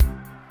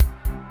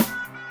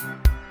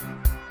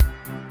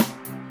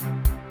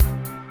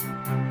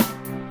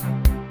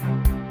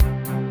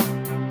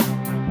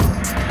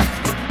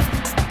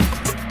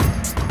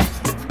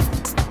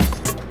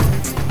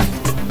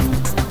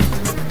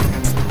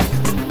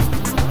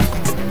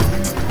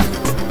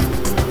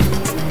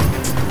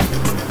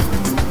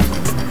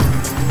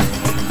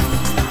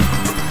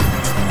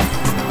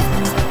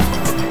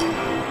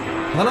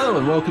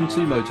welcome to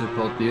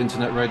Motopod, the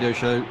internet radio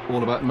show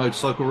all about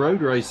motorcycle road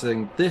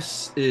racing.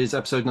 This is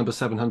episode number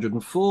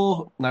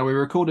 704. Now, we're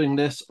recording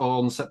this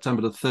on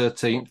September the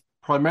 13th,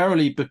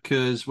 primarily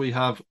because we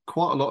have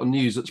quite a lot of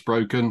news that's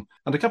broken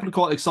and a couple of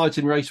quite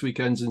exciting race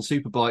weekends in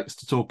Superbikes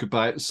to talk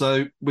about.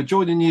 So we're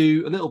joining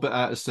you a little bit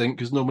out of sync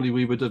because normally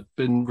we would have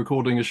been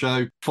recording a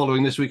show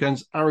following this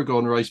weekend's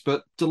Aragon race,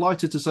 but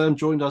delighted to say I'm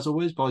joined as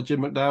always by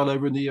Jim McDowell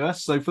over in the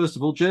US. So first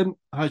of all, Jim,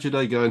 how's your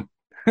day going?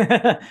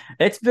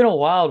 It's been a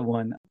wild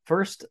one.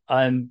 First,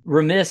 I'm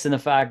remiss in the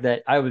fact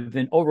that I've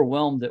been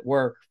overwhelmed at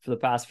work for the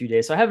past few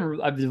days. So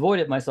I've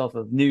devoided myself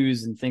of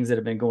news and things that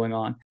have been going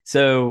on.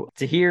 So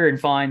to hear and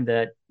find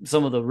that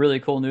some of the really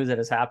cool news that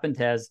has happened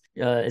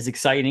is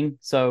exciting.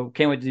 So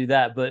can't wait to do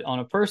that. But on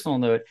a personal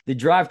note, the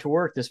drive to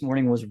work this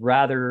morning was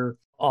rather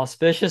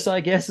auspicious, I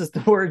guess is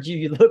the word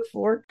you look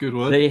for. Good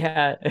word. They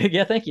had,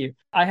 yeah, thank you.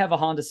 I have a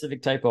Honda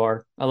Civic Type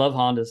R. I love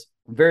Hondas.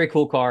 Very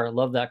cool car. I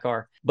love that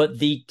car. But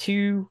the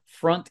two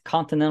front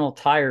Continental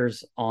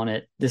tires on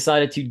it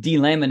decided to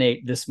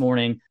delaminate this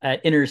morning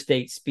at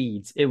interstate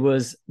speeds. It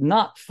was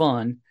not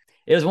fun.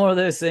 It was one of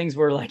those things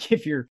where, like,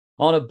 if you're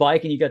on a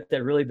bike and you got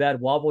that really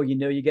bad wobble,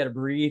 you got to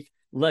breathe,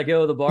 let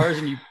go of the bars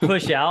and you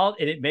push out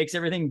and it makes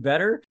everything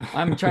better.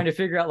 I'm trying to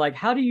figure out, like,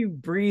 how do you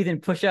breathe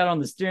and push out on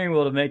the steering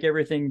wheel to make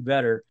everything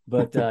better?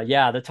 But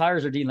yeah, the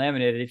tires are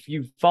delaminated. If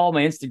you follow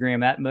my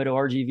Instagram at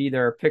MotoRGV,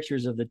 there are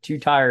pictures of the two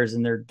tires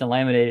in their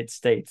delaminated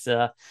states.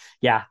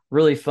 Yeah,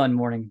 really fun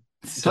morning.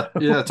 So.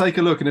 Yeah, take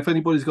a look. And if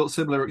anybody's got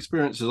similar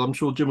experiences, I'm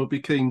sure Jim will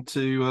be keen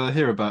to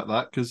hear about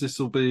that because this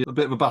will be a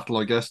bit of a battle,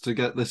 I guess, to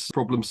get this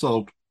problem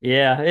solved.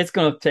 Yeah, it's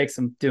going to take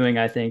some doing,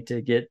 I think,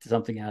 to get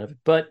something out of it.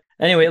 But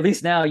anyway, at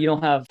least now you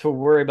don't have to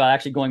worry about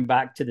actually going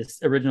back to this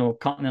original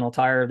Continental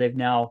tire. They've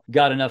now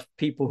got enough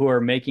people who are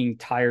making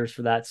tires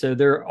for that. So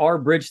there are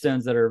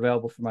Bridgestones that are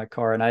available for my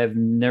car, and I have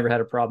never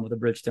had a problem with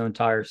a Bridgestone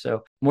tire.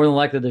 So more than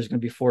likely, there's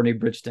going to be 4 new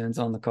Bridgestones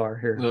on the car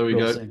here. There we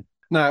go. Soon.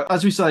 Now,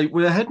 as we say,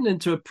 we're heading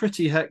into a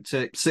pretty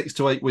hectic 6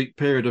 to 8 week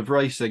period of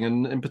racing,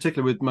 and in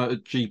particular with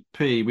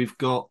MotoGP, we've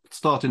got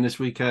starting this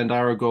weekend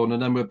Aragon,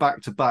 and then we're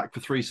back to back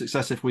for 3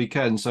 successive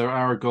weekends. So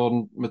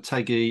Aragon,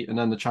 Motegi, and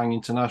then the Chang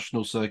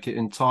International Circuit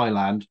in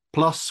Thailand.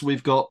 Plus,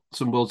 we've got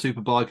some World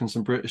Superbike and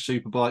some British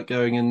Superbike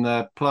going in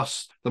there.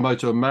 Plus, the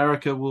Moto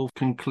America will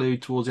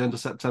conclude towards the end of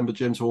September,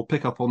 Jim. So we'll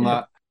pick up on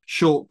that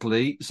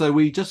shortly. So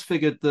we just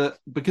figured that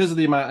because of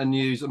the amount of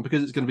news and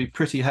because it's going to be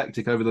pretty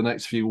hectic over the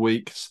next few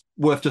weeks,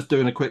 worth just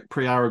doing a quick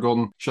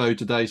pre-Aragon show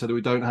today so that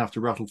we don't have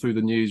to rattle through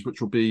the news, which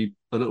will be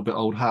a little bit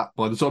old hat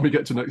by the time we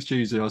get to next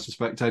Tuesday, I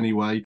suspect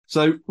anyway.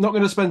 So not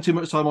going to spend too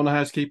much time on the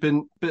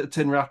housekeeping, bit of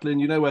tin rattling,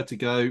 you know where to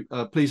go.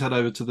 Please head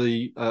over to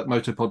the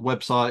Motopod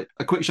website.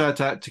 A quick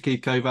shout out to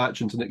Keith Kovac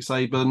and to Nick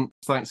Saban.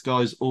 Thanks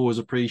guys, always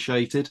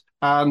appreciated.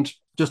 And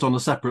just on a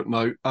separate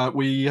note,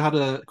 we had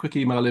a quick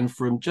email in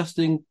from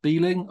Justin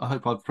Beeling. I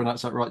hope I've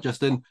pronounced that right,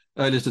 Justin,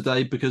 earlier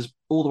today, because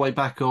all the way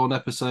back on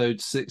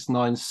episode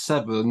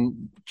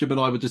 697, Jim and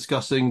I were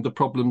discussing the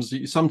problems that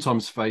you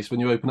sometimes face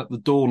when you open up the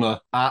Dorna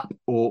app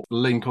or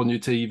link on your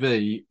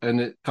TV,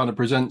 and it kind of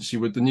presents you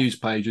with the news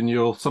page, and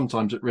you're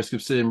sometimes at risk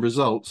of seeing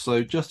results.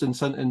 So Justin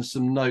sent in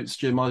some notes,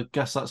 Jim. I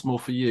guess that's more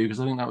for you, because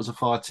I think that was a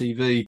Fire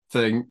TV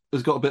thing.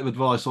 Has got a bit of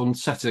advice on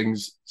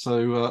settings.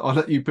 So I'll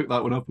let you pick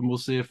that one up and we'll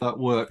see if that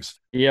works.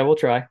 Yeah, we'll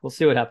try. We'll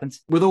see what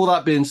happens. With all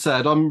that being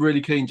said, I'm really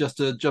keen just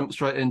to jump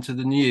straight into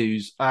the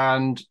news.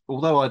 And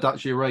although I'd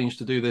actually arranged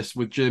to do this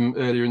with Jim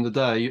earlier in the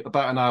day,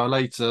 about an hour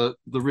later,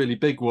 the really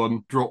big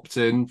one dropped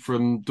in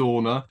from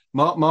Dorna.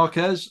 Marc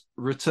Marquez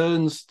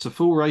returns to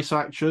full race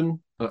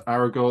action at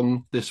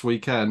Aragon this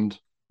weekend.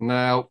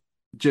 Now,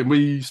 Jim,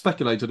 we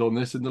speculated on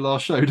this in the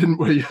last show, didn't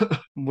we?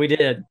 We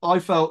did. I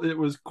felt it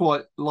was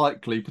quite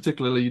likely,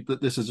 particularly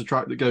that this is a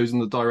track that goes in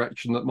the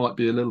direction that might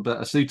be a little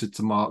better suited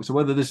to Marc. So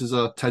whether this is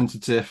a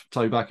tentative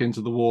toe back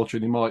into the water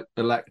and he might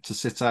elect to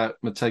sit out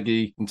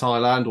Motegi in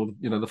Thailand or,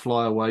 the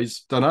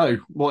flyaways, don't know.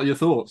 What are your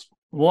thoughts?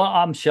 Well,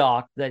 I'm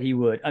shocked that he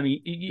would. I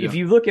mean, if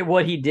you look at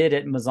what he did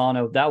at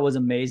Misano, that was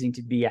amazing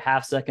to be a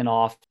half second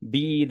off,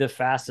 be the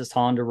fastest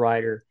Honda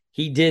rider.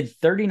 He did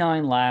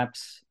 39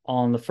 laps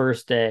on the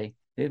first day,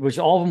 which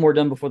all of them were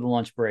done before the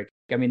lunch break.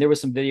 I mean, there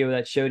was some video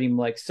that showed him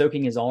like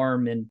soaking his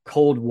arm in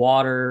cold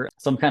water,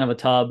 some kind of a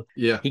tub.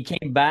 Yeah. He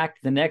came back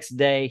the next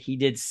day. He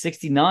did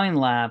 69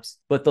 laps,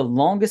 but the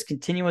longest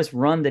continuous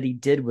run that he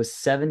did was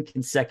 7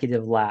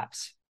 consecutive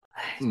laps.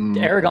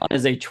 Aragon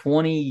is a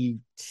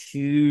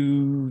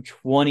 22,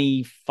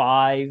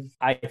 25,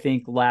 I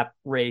think, lap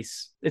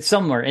race. It's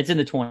somewhere. It's in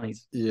the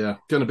 20s. Yeah,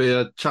 going to be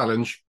a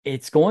challenge.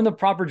 It's going the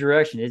proper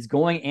direction. It's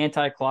going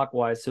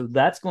anti-clockwise. So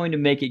that's going to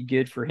make it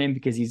good for him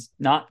because he's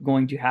not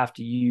going to have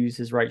to use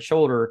his right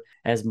shoulder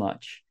as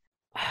much.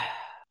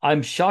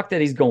 I'm shocked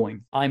that he's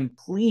going. I'm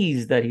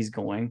pleased that he's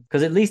going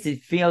because at least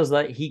it feels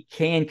like he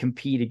can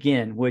compete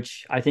again,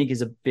 which I think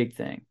is a big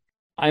thing.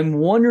 I'm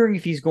wondering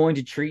if he's going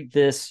to treat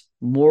this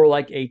more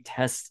like a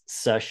test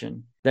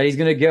session. that he's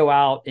going to go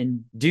out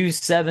and do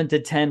 7 to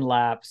 10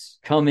 laps,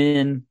 come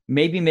in,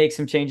 maybe make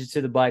some changes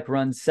to the bike,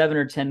 run 7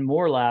 or 10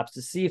 more laps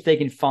to see if they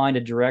can find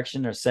a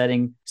direction or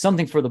setting,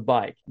 something for the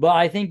bike. But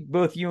I think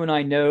both you and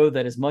I know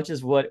that as much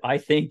as what I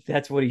think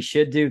that's what he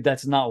should do,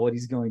 that's not what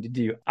he's going to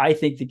do. I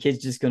think the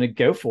kid's just going to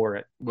go for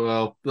it.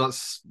 Well,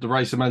 that's the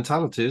racer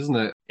mentality, isn't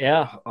it?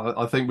 Yeah.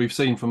 I think we've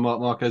seen from Marc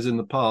Marquez in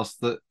the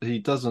past that he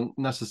doesn't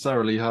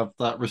necessarily have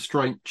that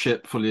restraint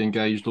chip fully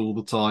engaged all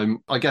the time.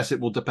 I guess it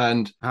will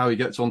depend how he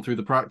gets on through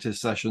the practice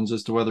sessions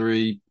as to whether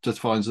he just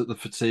finds that the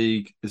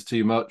fatigue is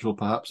too much or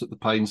perhaps that the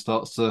pain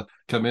starts to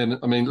come in.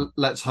 I mean,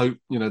 let's hope,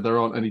 there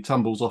aren't any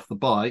tumbles off the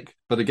bike.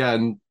 But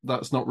again,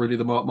 that's not really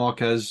the Marc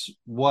Marquez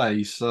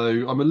way.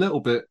 So I'm a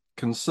little bit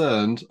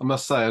concerned, I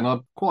must say, and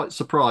I'm quite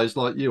surprised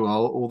like you are,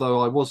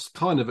 although I was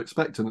kind of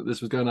expecting that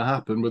this was going to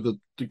happen with a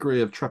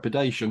degree of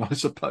trepidation, I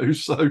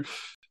suppose. So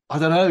I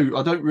don't know.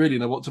 I don't really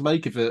know what to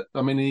make of it.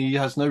 I mean, he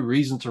has no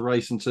reason to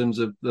race in terms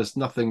of there's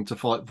nothing to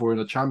fight for in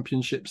a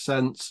championship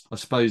sense. I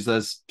suppose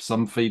there's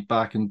some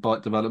feedback and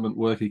bike development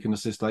work he can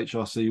assist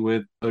HRC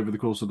with over the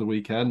course of the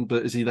weekend.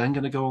 But is he then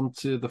going to go on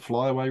to the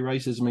flyaway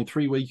races? I mean,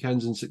 3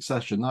 weekends in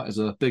succession, that is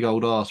a big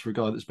old ask for a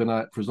guy that's been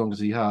out for as long as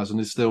he has and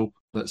is still,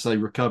 let's say,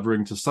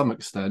 recovering to some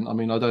extent. I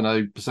mean, I don't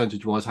know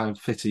percentage-wise how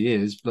fit he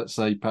is. Let's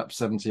say perhaps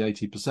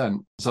 70-80%.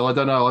 So I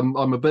don't know.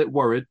 I'm a bit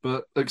worried,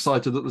 but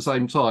excited at the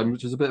same time,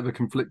 which is a bit of a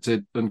conflicted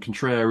and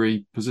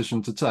contrary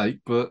position to take,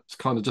 but it's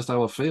kind of just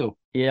how I feel.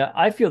 Yeah,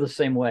 I feel the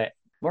same way.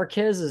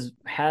 Marquez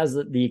has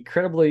the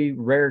incredibly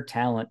rare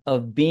talent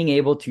of being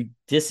able to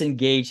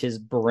disengage his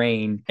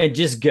brain and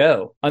just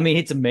go. I mean,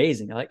 it's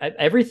amazing. Like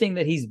everything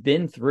that he's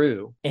been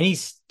through, and he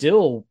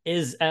still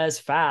is as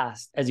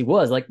fast as he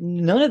was. Like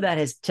none of that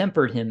has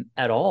tempered him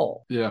at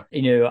all. Yeah.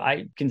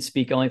 I can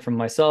speak only from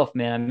myself,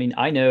 man. I mean,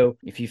 I know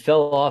if you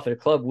fell off at a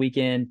club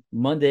weekend,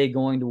 Monday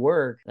going to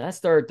work, that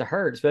started to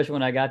hurt, especially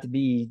when I got to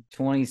be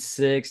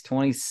 26,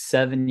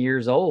 27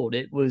 years old.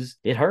 It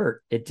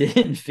hurt. It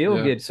didn't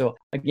feel good. So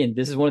again,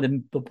 this is one of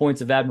the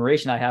points of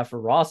admiration I have for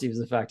Rossi was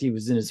the fact he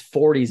was in his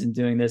 40s and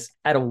doing this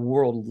at a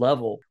world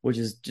level, which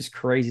is just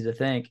crazy to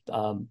think.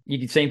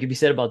 Same could be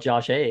said about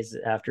Josh Hayes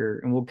after,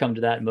 and we'll come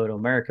to that in Moto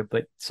America,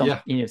 but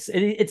it's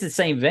the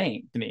same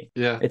vein to me.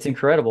 Yeah. It's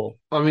incredible.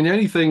 I mean, the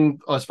only thing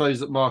I suppose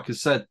that Mark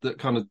has said that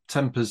kind of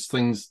tempers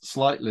things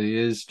slightly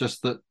is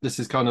just that this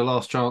is kind of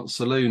last chance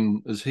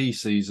saloon as he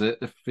sees it.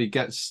 If he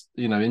gets,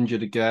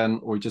 injured again,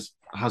 or he just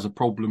has a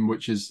problem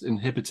which is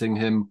inhibiting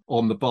him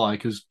on the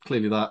bike, as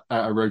clearly that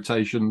outer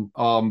rotation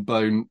arm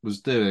bone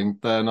was doing,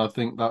 then I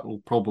think that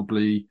will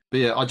probably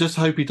be it. I just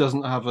hope he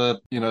doesn't have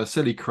a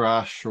silly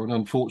crash or an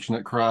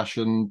unfortunate crash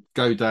and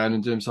go down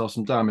and do himself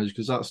some damage,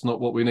 because that's not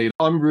what we need.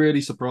 I'm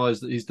really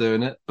surprised that he's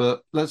doing it,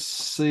 but let's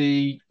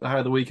see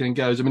how the weekend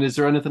goes. I mean, is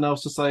there anything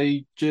else to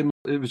say, Jim?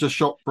 It was just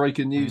shock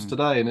breaking news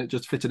today, and it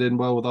just fitted in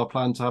well with our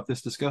plan to have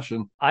this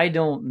discussion. I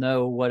don't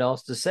know what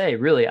else to say,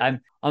 really.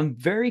 I'm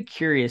very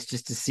curious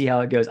just to see how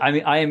it goes. I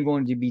mean, I am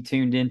going to be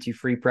tuned into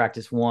Free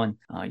Practice 1.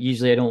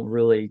 Usually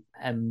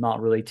I'm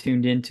not really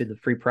tuned into the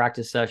free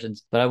practice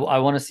sessions, but I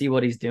want to see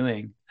what he's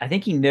doing. I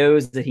think he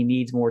knows that he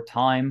needs more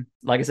time.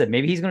 Like I said,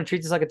 maybe he's going to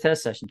treat this like a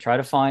test session, try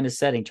to find a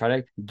setting, try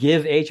to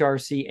give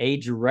HRC a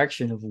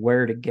direction of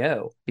where to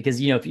go.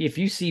 Because, if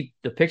you see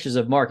the pictures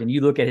of Mark and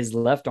you look at his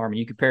left arm and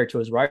you compare it to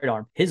his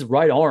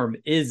right arm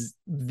is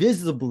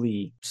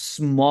visibly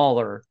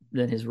smaller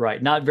than his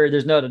right.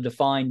 There's not a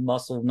defined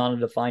muscle, not a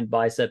defined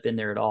bicep in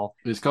there at all.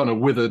 It's kind of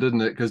withered,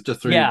 isn't it? Because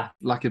just through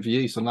lack of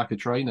use and lack of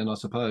training, I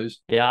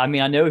suppose. Yeah, I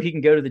mean, I know he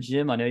can go to the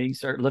gym. I know he can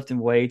start lifting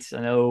weights. I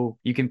know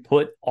you can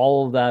put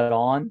all of that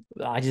on.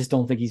 I just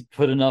don't think he's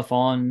put enough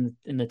on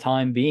in the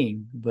time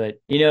being. But,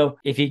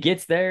 if he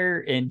gets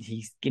there and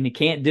he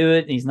can't do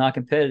it and he's not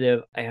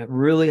competitive, I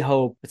really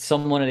hope that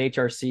someone at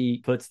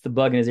HRC puts the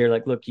bug in his ear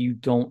like, look, you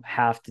don't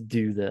have to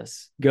do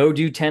this. Go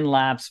do 10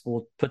 laps.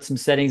 We'll put some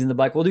settings in the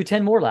bike. We'll do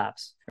 10 more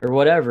laps. Or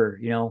whatever,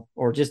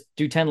 or just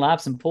do 10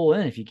 laps and pull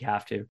in if you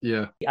have to.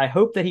 Yeah. I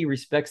hope that he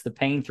respects the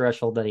pain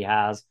threshold that he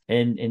has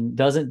and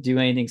doesn't do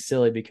anything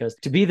silly, because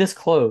to be this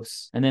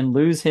close and then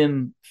lose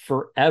him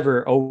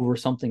forever over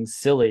something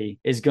silly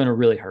is going to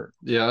really hurt.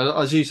 Yeah,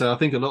 as you say, I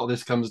think a lot of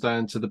this comes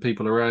down to the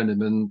people around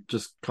him and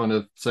just kind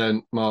of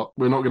saying, Mark,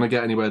 we're not going to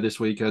get anywhere this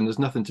weekend. There's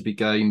nothing to be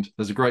gained.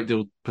 There's a great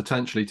deal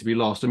potentially to be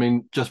lost. I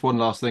mean, just one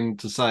last thing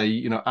to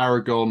say,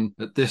 Aragon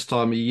at this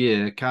time of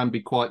year can be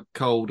quite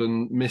cold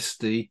and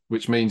misty,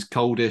 which means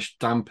coldish,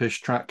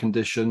 dampish track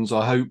conditions.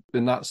 I hope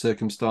in that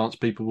circumstance,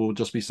 people will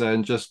just be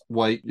saying, just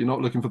wait. You're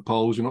not looking for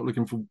poles. You're not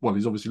looking for, well,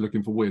 he's obviously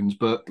looking for wins,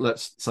 but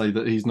let's say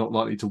that he's not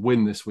likely to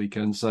win this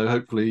weekend. So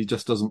hopefully he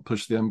just doesn't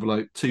push the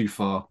envelope too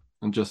far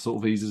and just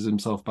sort of eases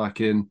himself back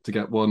in to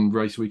get one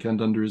race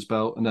weekend under his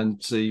belt and then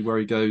see where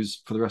he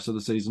goes for the rest of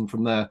the season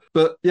from there.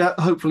 But yeah,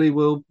 hopefully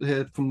we'll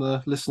hear from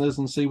the listeners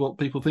and see what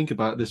people think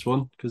about this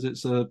one, because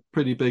it's a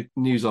pretty big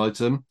news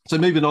item. So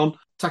moving on,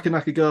 Taka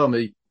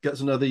Nakagami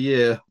gets another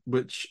year,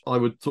 which I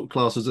would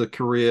class as a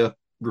career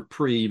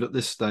reprieve at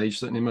this stage,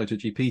 certainly in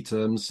MotoGP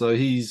terms. So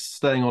he's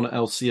staying on at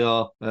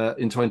LCR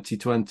in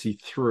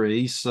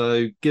 2023.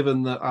 So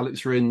given that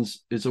Alex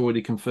Rins is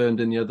already confirmed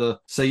in the other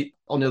seat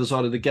on the other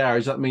side of the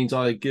garage, that means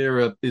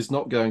Aguirre is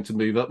not going to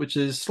move up, which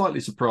is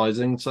slightly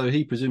surprising. So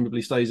he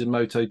presumably stays in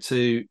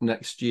Moto2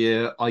 next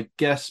year. I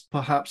guess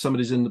perhaps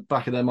somebody's in the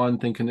back of their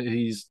mind thinking that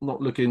he's not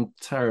looking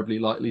terribly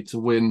likely to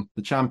win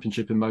the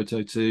championship in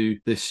Moto2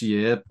 this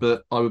year,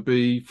 but I would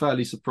be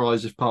fairly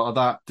surprised if part of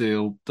that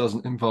deal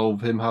doesn't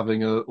involve him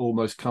having a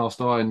almost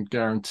cast iron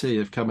guarantee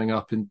of coming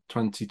up in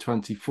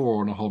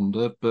 2024 on a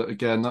Honda. But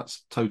again,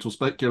 that's total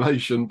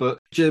speculation. But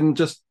Jim,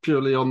 just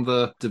purely on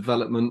the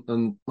development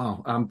and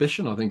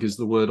ambition, I think is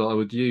the word I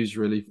would use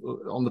really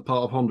on the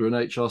part of Honda and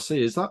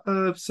HRC. Is that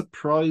a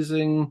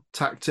surprising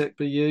tactic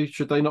for you?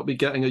 Should they not be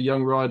getting a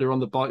young rider on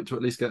the bike to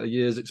at least get a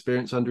year's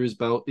experience under his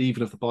belt,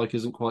 even if the bike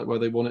isn't quite where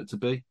they want it to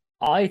be?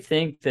 I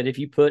think that if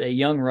you put a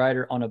young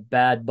rider on a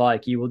bad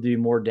bike, you will do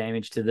more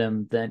damage to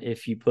them than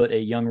if you put a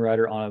young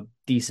rider on a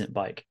decent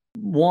bike.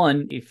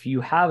 One, if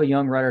you have a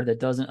young rider that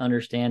doesn't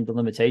understand the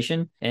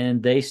limitation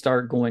and they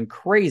start going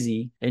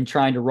crazy and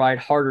trying to ride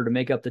harder to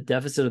make up the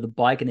deficit of the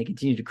bike and they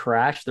continue to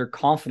crash, their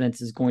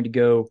confidence is going to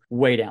go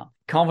way down.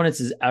 Confidence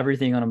is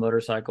everything on a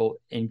motorcycle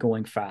and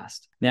going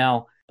fast.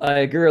 Now,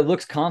 Aguirre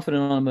looks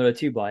confident on a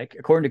Moto2 bike.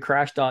 According to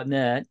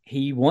Crash.net,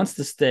 he wants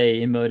to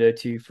stay in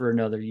Moto2 for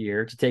another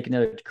year to take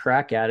another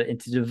crack at it and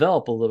to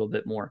develop a little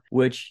bit more,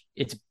 which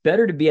it's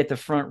better to be at the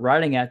front,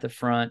 riding at the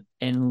front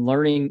and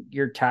learning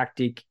your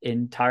tactic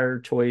and tire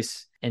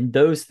choice and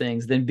those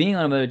things than being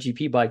on a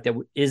MotoGP bike that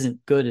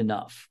isn't good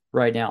enough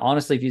right now.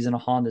 Honestly, if he's in a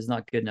Honda, is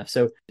not good enough.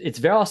 So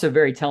it's also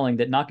very telling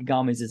that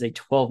Nakagami's is a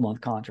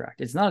 12-month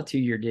contract. It's not a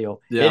 2-year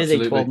deal. Yeah, it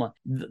absolutely. is a 12-month.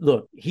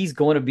 Look, he's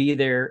going to be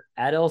there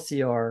at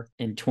LCR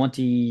in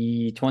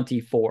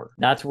 2024.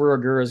 That's where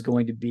Aguirre is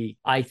going to be.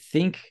 I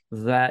think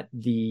that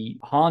the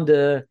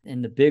Honda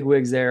and the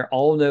bigwigs there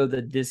all know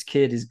that this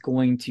kid is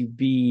going to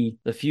be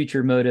the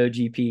future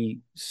MotoGP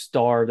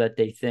star that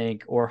they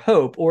think or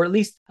hope, or at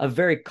least a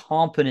very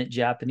competent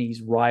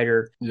Japanese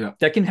rider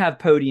that can have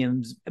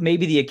podiums,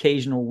 maybe the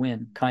occasional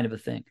win kind of a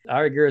thing.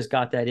 Aguirre's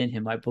got that in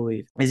him, I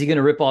believe. Is he going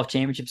to rip off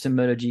championships in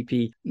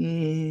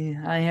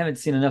MotoGP? I haven't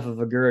seen enough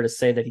of Aguirre to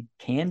say that he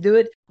can do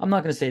it. I'm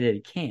not going to say that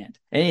he can't.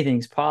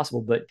 Anything's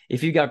possible, but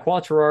if you've got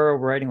Quartararo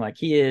riding like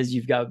he is,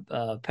 you've got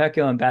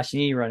Pecco and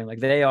Bastianini riding like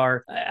they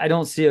are, I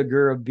don't see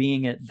Aguirre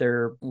being at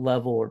their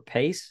level or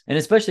pace, and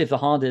especially if the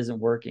Honda isn't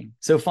working.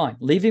 So fine,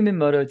 leave him in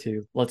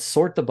Moto2. Let's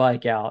sort the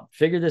bike out,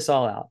 figure this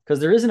all out, because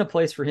there isn't a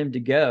place for him to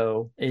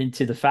go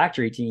into the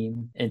factory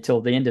team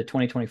until the end of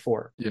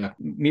 2024. Yeah.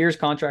 Mir's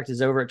contract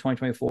is over at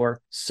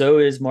 2024. So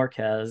is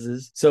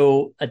Marquez's.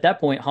 So at that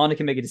point, Honda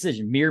can make a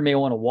decision. Mir may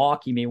want to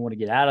walk. He may want to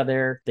get out of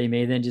there. They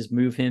may then just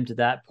move him to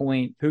that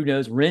point. Who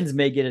knows? Rins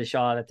may get a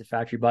shot at the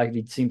factory bike if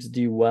he seems to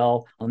do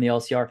well on the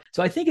LCR.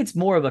 So I think it's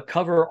more of a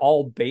cover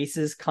all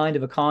bases kind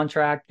of a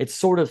contract. It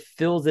sort of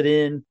fills it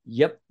in.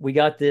 Yep, we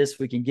got this.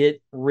 We can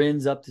get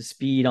Rins up to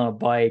speed on a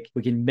bike.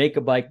 We can make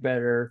a bike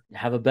better,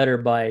 have a better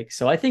bike.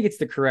 So I think it's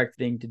the correct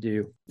thing to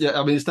do. Yeah,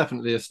 I mean, it's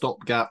definitely a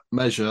stopgap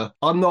measure.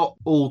 I'm not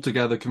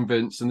altogether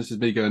convinced, and this is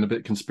me going a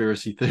bit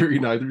conspiracy theory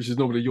now, which is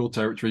normally your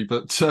territory,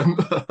 but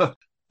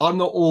I'm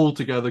not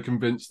altogether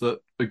convinced that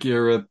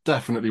Aguirre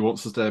definitely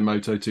wants to stay in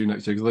Moto2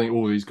 next year, because I think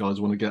all these guys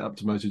want to get up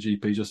to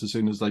MotoGP just as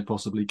soon as they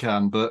possibly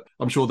can. But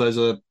I'm sure there's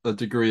a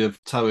degree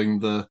of towing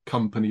the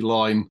company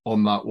line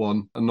on that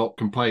one and not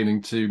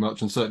complaining too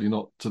much, and certainly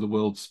not to the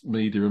world's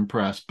media and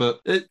press.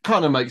 But it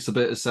kind of makes a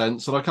bit of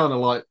sense, and I kind of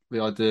like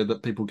the idea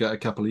that people get a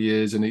couple of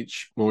years in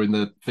each, or in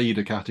the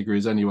feeder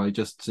categories anyway,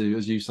 just to,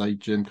 as you say,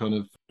 Jim, kind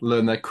of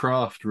learn their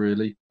craft,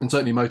 really. And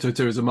certainly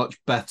Moto2 is a much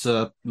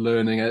better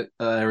learning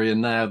area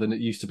now than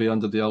it used to be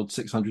under the old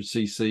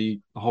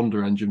 600cc Honda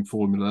engine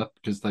formula,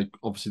 because they've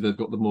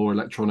got the more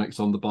electronics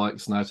on the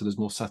bikes now, so there's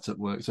more setup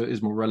work, so it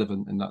is more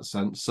relevant in that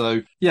sense.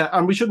 So yeah,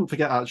 and we shouldn't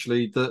forget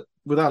actually that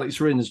with Alex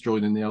Rins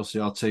joining the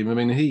LCR team, I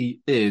mean, he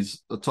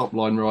is a top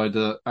line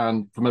rider,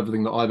 and from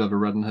everything that I've ever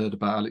read and heard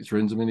about Alex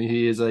Rins, I mean,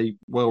 he is a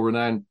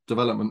well-renowned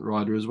development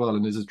rider as well,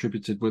 and is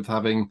attributed with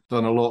having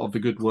done a lot of the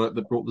good work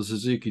that brought the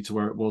Suzuki to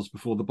where it was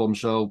before the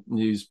bombshell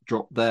news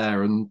dropped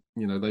there. And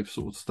you know, they've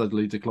sort of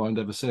steadily declined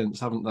ever since,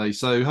 haven't they?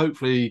 So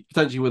hopefully,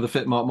 potentially with a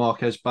fit Marc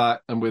Marquez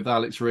back and with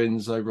Alex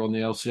Rins over on the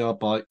LCR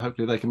bike,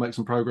 hopefully they can make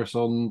some progress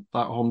on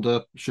that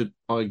Honda should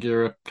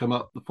Aguirre come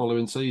up the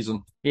following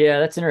season. Yeah,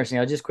 that's interesting.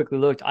 I just quickly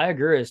looked.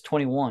 Aguirre is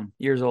 21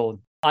 years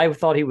old. I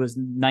thought he was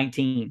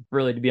 19,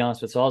 really, to be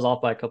honest with you. So I was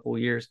off by a couple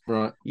of years.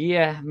 Right.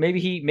 Yeah,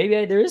 maybe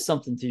there is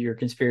something to your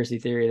conspiracy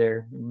theory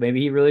there.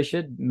 Maybe he really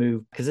should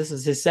move, because this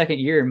is his second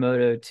year in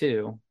Moto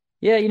 2.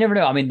 Yeah, you never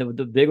know. I mean,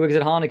 the bigwigs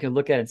at Honda can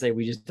look at it and say,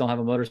 we just don't have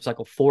a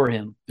motorcycle for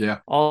him. Yeah.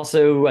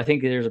 Also, I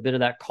think there's a bit of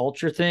that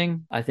culture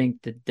thing. I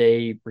think that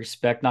they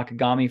respect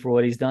Nakagami for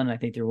what he's done. And I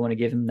think they want to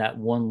give him that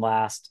one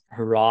last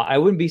hurrah. I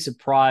wouldn't be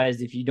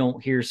surprised if you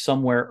don't hear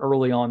somewhere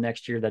early on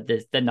next year that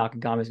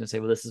Nakagami is going to say,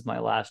 well, this is my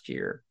last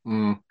year,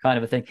 kind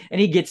of a thing.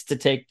 And he gets to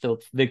take the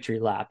victory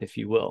lap, if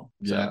you will.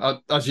 Yeah,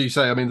 as you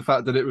say, I mean, the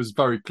fact that it was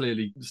very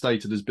clearly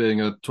stated as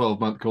being a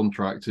 12-month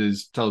contract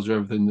tells you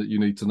everything that you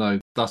need to know.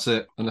 That's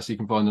it, unless you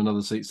can find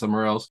another seat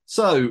somewhere else.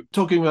 So,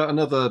 talking about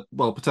another,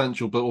 well,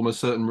 potential but almost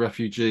certain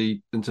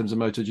refugee in terms of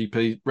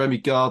MotoGP, Remy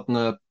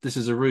Gardner, this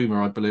is a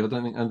rumour, I believe. I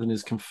don't think anything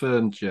is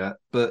confirmed yet,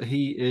 but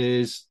he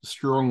is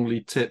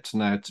strongly tipped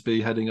now to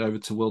be heading over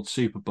to World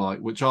Superbike,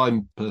 which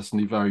I'm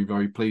personally very,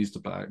 very pleased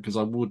about, because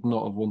I would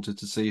not have wanted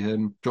to see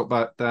him drop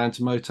back down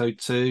to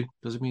Moto2.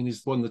 Doesn't mean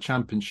he's won the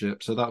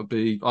championship, so that would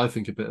be, I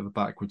think, a bit of a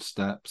backward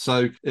step.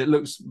 So it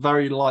looks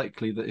very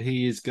likely that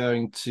he is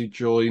going to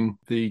join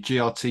the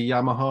GRT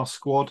Yamaha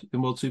squad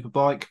in World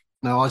Superbike.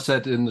 Now, I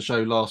said in the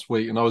show last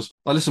week, and I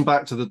listened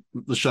back to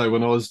the show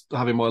when I was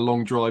having my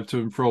long drive to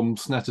and from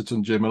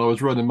Snetterton Gym, and I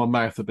was running my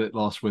mouth a bit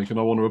last week, and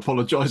I want to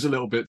apologise a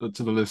little bit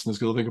to the listeners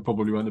because I think I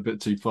probably went a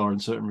bit too far in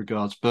certain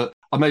regards. But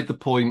I made the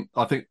point,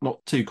 I think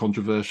not too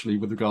controversially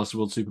with regards to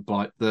World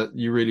Superbike, that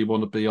you really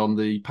want to be on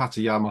the Pata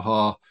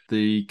Yamaha,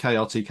 the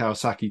KRT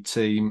Kawasaki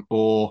team,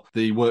 or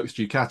the Works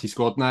Ducati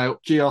squad. Now,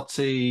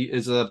 GRT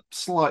is a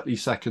slightly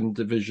second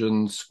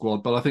division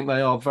squad, but I think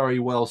they are very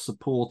well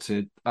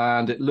supported,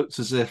 and it looks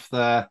as if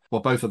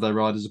both of their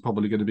riders are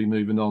probably going to be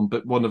moving on,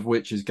 but one of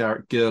which is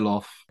Garrett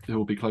Gerloff, who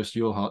will be close to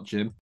your heart,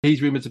 Jim.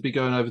 He's rumoured to be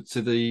going over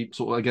to the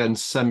sort of, again,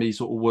 semi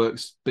sort of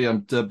Works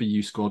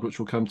BMW squad, which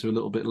we'll come to a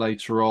little bit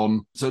later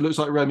on. So it looks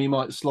like Remy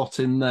might slot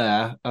in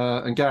there,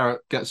 and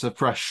Garrett gets a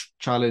fresh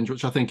challenge,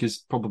 which I think is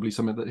probably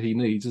something that he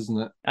needs,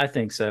 isn't it? I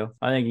think so.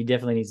 I think he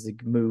definitely needs to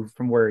move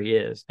from where he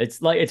is. It's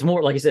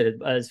more, like you said,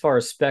 as far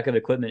as spec of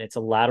equipment, it's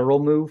a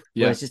lateral move,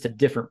 but it's just a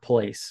different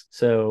place.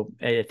 So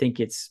I think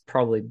it's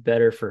probably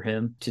better for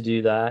him to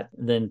do that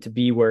than to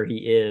be where he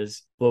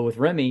is. Well, with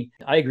Remy,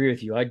 I agree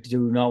with you. I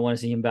do not want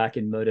to see him back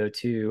in Moto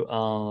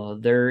 2.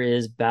 There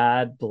is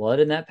bad blood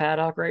in that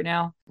paddock right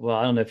now. Well,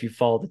 I don't know if you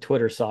follow the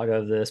Twitter saga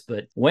of this,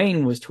 but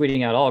Wayne was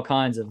tweeting out all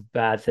kinds of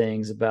bad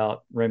things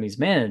about Remy's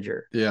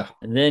manager. Yeah.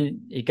 And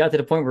then it got to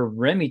the point where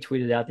Remy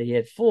tweeted out that he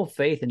had full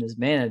faith in his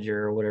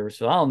manager or whatever.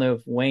 So I don't know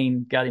if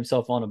Wayne got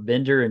himself on a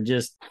bender and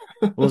just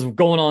was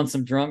going on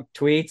some drunk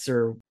tweets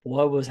or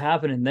what was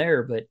happening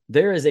there. But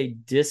there is a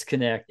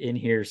disconnect in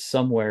here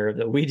somewhere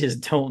that we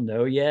just don't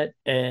know yet.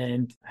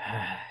 And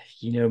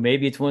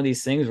maybe it's one of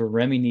these things where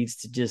Remy needs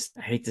to just,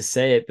 I hate to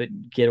say it,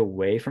 but get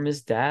away from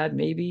his dad,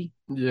 maybe.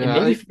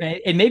 Yeah.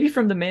 And maybe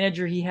from the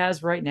manager he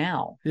has right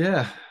now.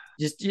 Yeah.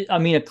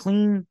 A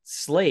clean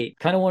slate.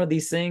 Kind of one of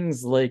these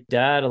things like,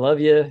 Dad, I love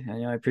you.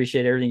 I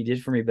appreciate everything you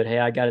did for me, but hey,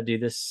 I got to do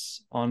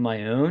this on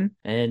my own.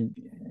 And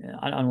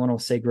I don't want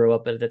to say grow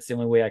up, but that's the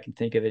only way I can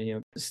think of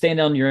it. Stand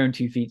on your own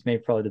 2 feet is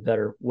maybe probably the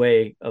better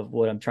way of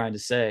what I'm trying to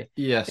say.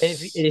 Yes.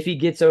 And if he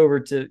gets over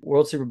to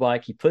World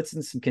Superbike, he puts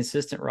in some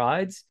consistent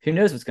rides, who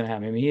knows what's going to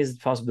happen? I mean, he has the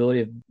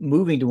possibility of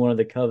moving to one of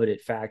the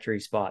coveted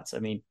factory spots. I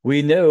mean,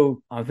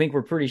 I think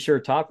we're pretty sure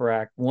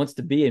Toprak wants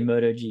to be in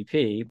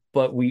MotoGP,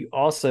 but we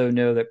also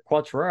know that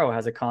Quartararo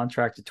has a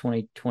contract to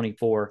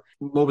 2024.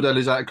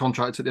 Morbidelli's out of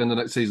contract at the end of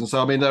next season.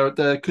 So, I mean,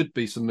 there could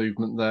be some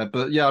movement there.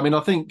 But yeah, I mean,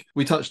 I think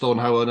we touched on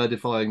how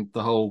unedifying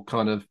the whole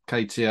kind of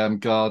KTM,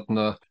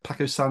 Gardner,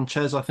 Paco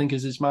Sanchez, I think,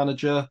 is his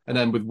manager. And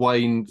then with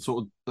Wayne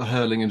sort of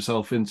hurling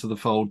himself into the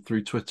fold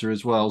through Twitter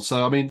as well.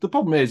 So, I mean, the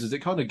problem is it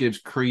kind of gives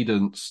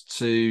credence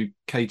to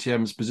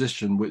KTM's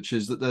position, which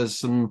is that there's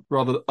some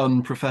rather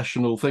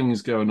unprofessional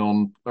things going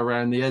on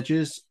around the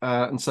edges.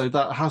 And so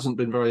that hasn't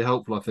been very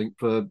helpful, I think,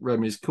 for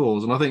Remy's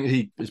cause. And I think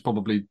he is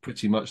probably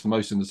pretty much the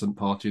most innocent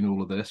party in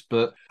all of this.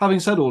 But having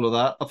said all of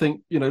that, I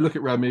think, look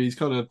at Remy, he's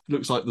kind of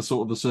looks like the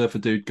sort of the surfer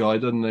dude guy,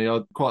 doesn't he?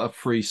 Quite a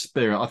free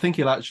spirit. I think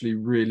he'll actually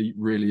really,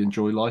 really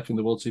enjoy life in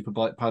the World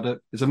Superbike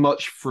paddock. It's a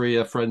much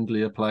freer,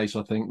 friendlier place,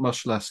 I think,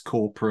 much less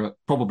corporate,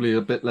 probably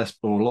a bit less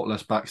or a lot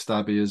less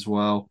backstabby as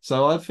well.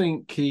 So I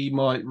think he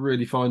might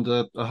really find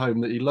a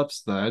home that he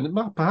loves there,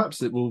 and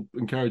perhaps it will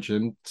encourage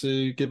him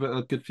to give it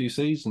a good few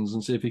seasons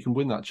and see if he can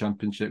win that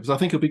championship, because I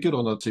think he'll be good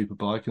on a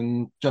superbike,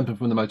 and jumping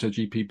from the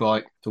MotoGP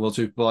bike to World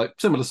Superbike,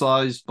 similar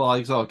size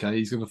bikes, okay,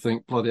 he's going to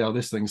think, bloody hell,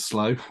 this thing's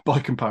slow by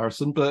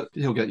comparison, but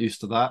he'll get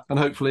used to that, and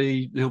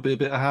hopefully he'll be a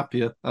bit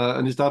happier,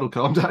 and his dad will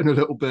calm down a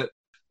little bit.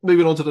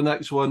 Moving on to the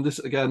next one, this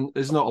again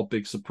is not a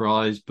big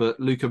surprise, but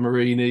Luca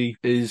Marini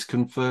is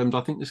confirmed.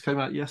 I think this came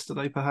out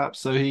yesterday,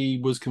 perhaps. So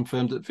he was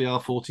confirmed at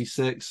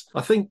VR46.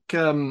 I think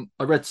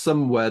I read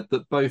somewhere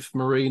that both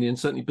Marini and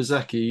certainly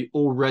Bezzecchi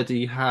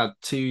already had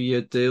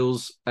 2-year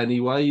deals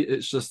anyway.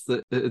 It's just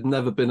that it had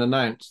never been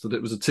announced that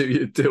it was a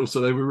 2-year deal.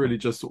 So they were really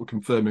just sort of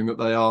confirming that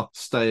they are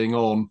staying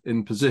on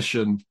in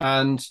position.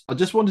 And I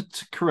just wanted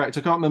to correct,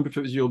 I can't remember if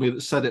it was you or me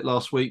that said it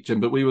last week,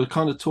 Jim, but we were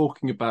kind of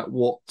talking about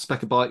what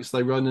spec of bikes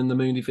they run in the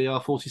Mooney Mooney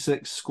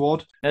VR46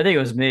 squad? I think it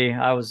was me.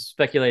 I was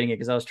speculating it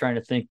because I was trying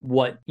to think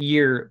what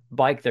year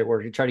bike they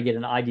were to try to get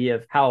an idea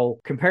of how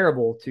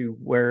comparable to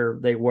where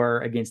they were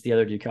against the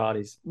other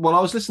Ducatis. Well, I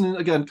was listening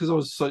again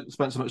because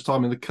spent so much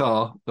time in the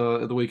car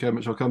at the weekend,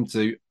 which I'll come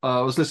to.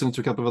 I was listening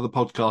to a couple of other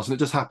podcasts, and it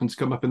just happened to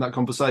come up in that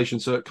conversation.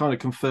 So it kind of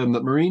confirmed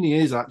that Marini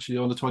is actually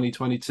on a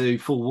 2022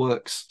 full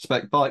works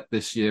spec bike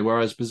this year,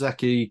 whereas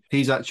Bezzecchi,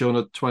 he's actually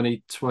on a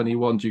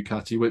 2021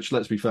 Ducati, which,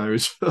 let's be fair,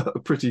 is a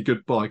pretty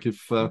good bike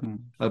if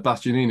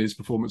Bastianini's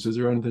performances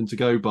are anything to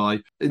go by.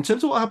 In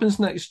terms of what happens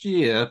next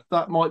year,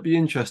 that might be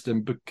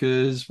interesting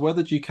because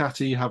whether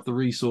Ducati have the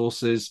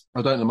resources,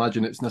 I don't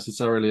imagine it's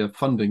necessarily a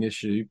funding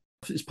issue.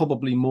 It's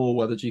probably more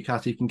whether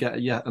Ducati can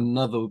get yet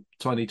another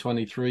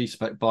 2023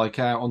 spec bike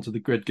out onto the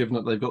grid, given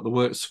that they've got the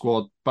works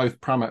squad. Both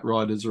Pramet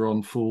riders are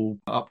on full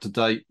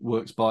up-to-date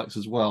works bikes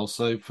as well.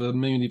 So for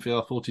Mooney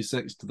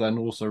VR46 to then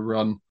also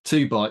run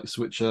two bikes,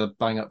 which are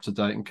bang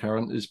up-to-date and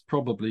current, is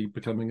probably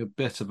becoming a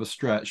bit of a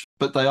stretch.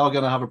 But they are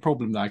going to have a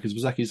problem now because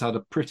Bezzecchi's had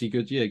a pretty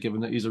good year,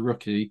 given that he's a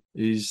rookie.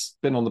 He's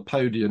been on the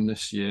podium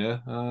this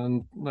year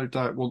and no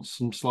doubt wants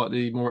some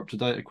slightly more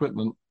up-to-date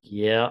equipment.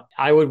 Yeah,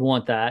 I would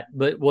want that.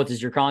 But what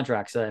does your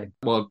contract say?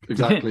 Well,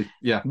 exactly.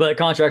 Yeah. But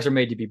contracts are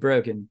made to be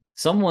broken.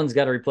 Someone's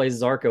got to replace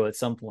Zarco at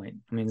some point.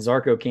 I mean,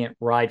 Zarco can't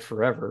ride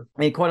forever. I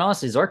mean, quite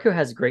honestly, Zarco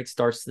has great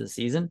starts to the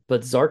season,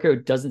 but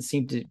Zarco doesn't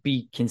seem to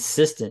be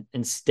consistent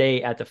and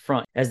stay at the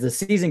front. As the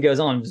season goes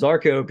on,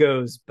 Zarco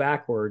goes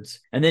backwards,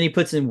 and then he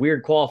puts in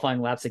weird qualifying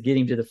laps that get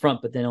him to the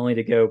front, but then only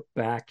to go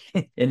back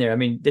in there. I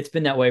mean, it's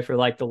been that way for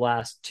like the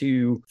last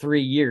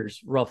 2-3 years,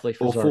 roughly,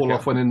 for Or Zarco. fall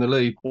off when in the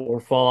lead. Or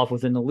fall off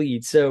within the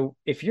lead. So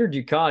if you're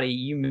Ducati,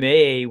 you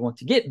may want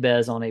to get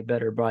Bez on a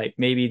better bike.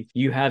 Maybe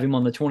you have him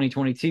on the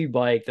 2022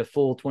 bike, the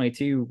full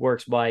 22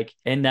 works bike,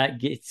 and that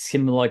gets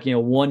him like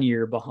 1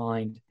 year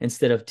behind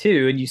instead of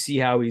 2, and you see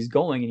how he's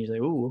going, and you're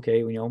like, oh,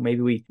 okay,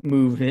 maybe we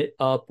move it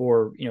up,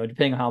 or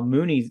depending on how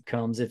Mooney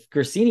comes. If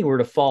Gresini were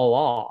to fall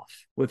off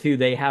with who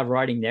they have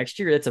riding next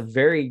year, that's a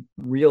very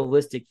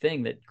realistic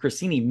thing that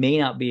Gresini may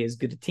not be as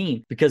good a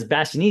team because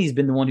Bastianini's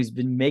been the one who's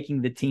been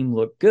making the team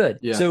look good.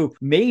 Yeah. So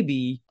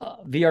maybe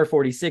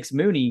VR46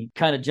 Mooney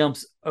kind of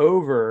jumps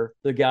over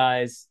the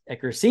guys at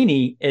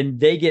Gresini and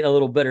they get a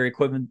little better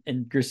equipment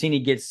and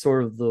Gresini gets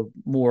sort of the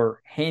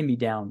more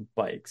hand-me-down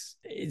bikes.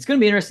 It's going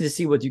to be interesting to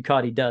see what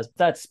Ducati does.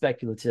 That's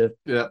speculative.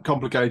 Yeah,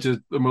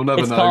 complicated, and we'll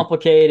never know. It's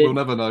complicated. We'll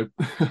never know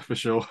for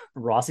sure.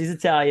 Rossi's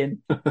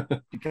Italian.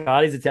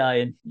 Ducati's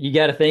Italian. You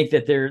got to think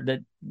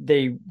that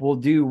they will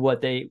do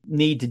what they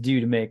need to do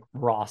to make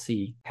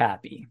Rossi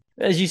happy.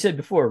 As you said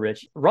before,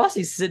 Rich,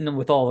 Rossi's sitting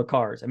with all the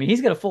cars. I mean,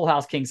 he's got a full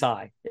house king's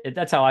high.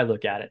 That's how I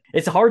look at it.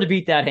 It's hard to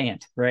beat that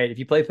hand, right? If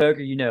you play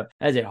poker,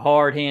 that's a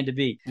hard hand to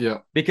beat. Yeah.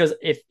 Because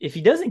if he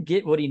doesn't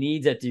get what he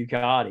needs at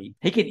Ducati,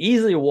 he can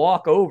easily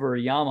walk over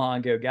to Yamaha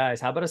and go,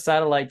 guys, how about a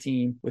satellite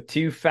team with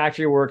 2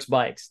 factory works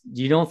bikes?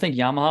 You don't think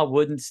Yamaha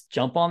wouldn't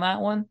jump on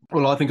that one?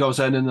 Well, I think I was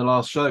saying in the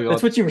last show.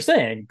 That's what you were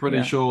saying.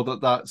 Pretty sure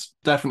that's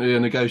definitely a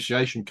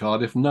negotiation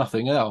card, if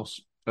nothing else.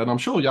 And I'm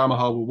sure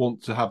Yamaha will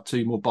want to have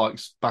 2 more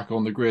bikes back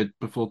on the grid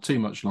before too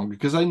much longer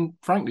because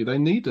frankly, they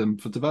need them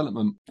for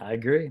development. I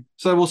agree.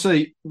 So we'll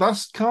see.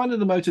 That's kind of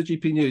the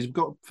MotoGP news. We've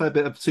got a fair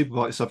bit of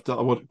superbike stuff that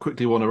I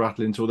quickly want to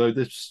rattle into, although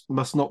this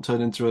must not turn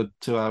into a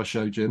 2-hour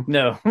show, Jim.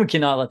 No, we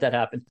cannot let that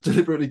happen.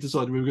 Deliberately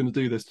decided we were going to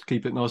do this to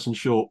keep it nice and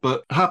short.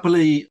 But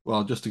happily,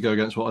 well, just to go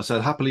against what I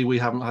said, happily we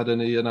haven't had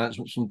any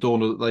announcements from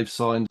Dorna that they've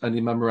signed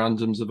any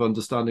memorandums of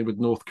understanding with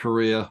North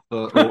Korea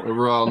or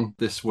Iran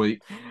this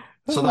week.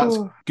 So that's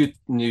good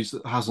news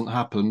that hasn't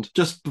happened.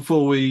 Just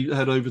before we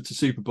head over to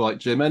Superbike,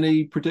 Jim,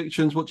 any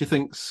predictions? What do you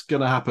think's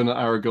going to happen at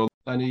Aragon?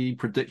 Any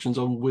predictions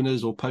on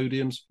winners or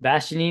podiums?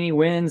 Bastianini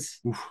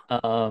wins.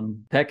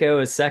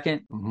 Pecco is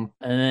second. Mm-hmm.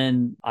 And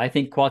then I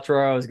think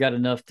Quartararo has got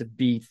enough to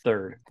be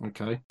third.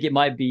 Okay. It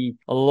might be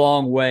a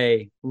long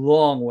way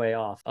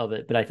off of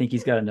it, but I think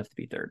he's got enough to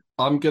be third.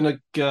 I'm going to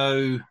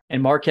go...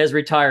 And Marquez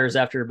retires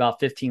after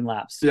about 15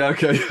 laps. Yeah,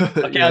 okay.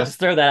 Okay, yeah. I'll just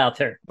throw that out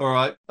there. All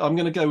right. I'm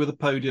going to go with a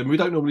podium. We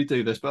don't normally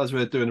do this, but as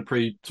we're doing a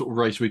pre-sort of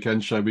race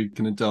weekend show, we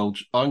can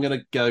indulge. I'm going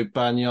to go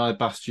Bagnaia,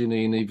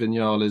 Bastianini,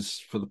 Viñales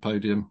for the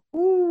podium.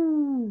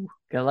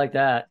 Gotta like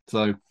that.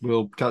 So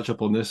we'll catch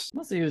up on this.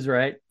 We'll see who's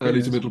right.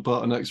 Early to middle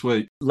part of next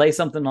week. Lay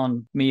something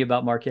on me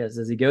about Marquez.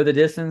 Does he go the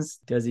distance?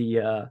 Does he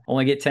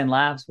only get 10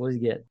 laps? What does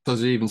he get?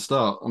 Does he even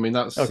start? I mean,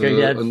 that's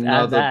okay.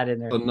 Add that in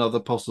there. Another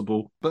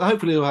possible. But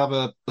hopefully he'll have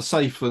a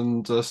safe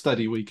and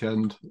steady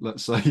weekend,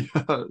 let's say.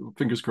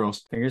 Fingers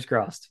crossed. Fingers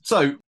crossed.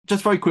 So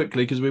just very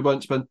quickly, because we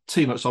won't spend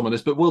too much time on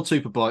this, but World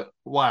Superbike,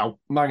 wow,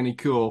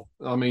 Magny-Cours.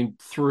 I mean,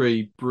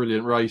 3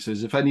 brilliant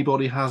races. If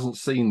anybody hasn't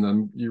seen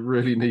them, you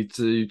really need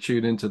to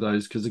tune into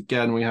those because,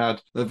 again, we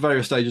had at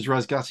various stages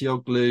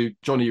Razgatlioglu,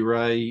 Johnny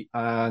Ray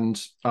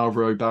and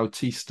Alvaro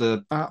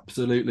Bautista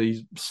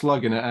absolutely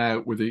slugging it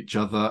out with each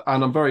other.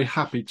 And I'm very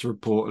happy to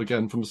report,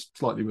 again, from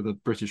slightly with a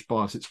British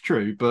bias, it's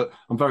true, but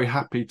I'm very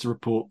happy to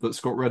report that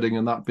Scott Redding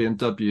and that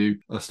BMW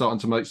are starting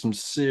to make some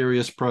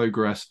serious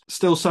progress.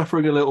 Still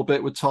suffering a little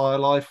bit with tyre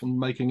life and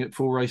making it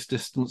full race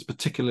distance,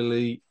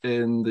 particularly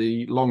in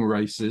the long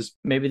races.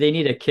 Maybe they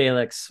need a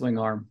Kalex swing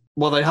arm.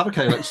 Well, they have a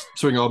Kalex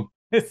swing arm.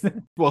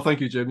 Well, thank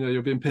you, Jim. Yeah,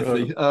 you're being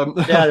pithy.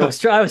 Yeah,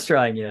 I was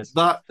trying, yes.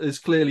 That is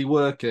clearly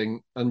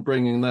working and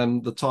bringing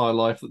them the tyre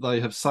life that they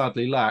have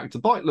sadly lacked. The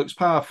bike looks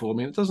powerful. I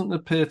mean, it doesn't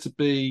appear to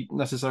be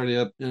necessarily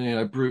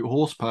a brute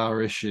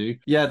horsepower issue.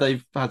 Yeah,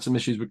 they've had some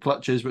issues with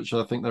clutches, which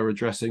I think they're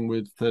addressing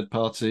with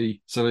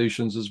third-party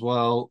solutions as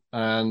well.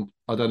 And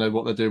I don't know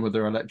what they're doing with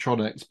their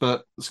electronics,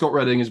 but Scott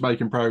Redding is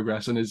making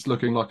progress and is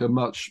looking like a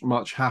much,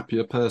 much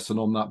happier person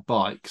on that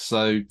bike.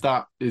 So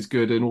that is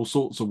good in all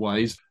sorts of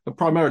ways, and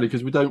primarily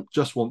because we don't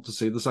just want to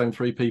see the same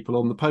three people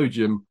on the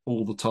podium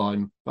all the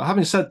time. But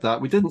having said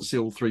that, we didn't see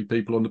all three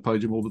people on the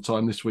podium all the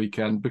time this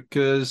weekend,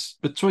 because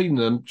between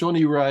them,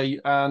 Johnny Rea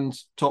and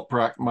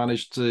Toprak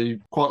managed to,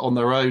 quite on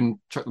their own,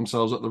 chuck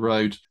themselves up the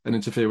road and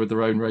interfere with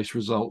their own race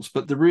results.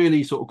 But the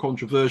really sort of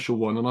controversial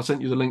one, and I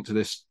sent you the link to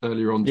this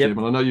earlier on, Jim,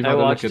 and I know you've had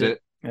a look at it.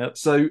 Yep.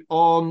 So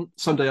on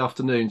Sunday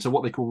afternoon, so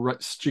what they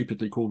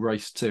stupidly call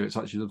race 2, it's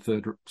actually the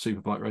third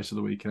superbike race of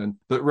the weekend,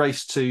 but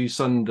race 2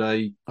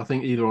 Sunday, I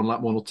think either on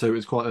lap 1 or 2,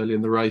 it's quite early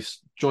in the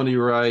race, Johnny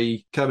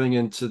Rea coming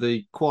into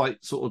the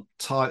quite sort of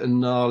tight and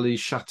gnarly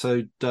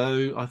Chateau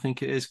d'Eau, I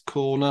think it is,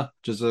 corner,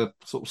 which is a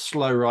sort of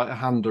slow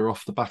right-hander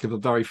off the back of a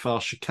very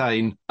fast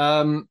chicane.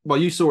 Well,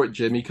 you saw it,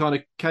 Jim. He kind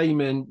of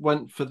came in,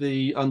 went for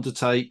the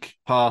undertake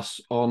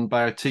pass on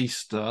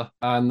Bautista,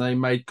 and they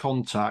made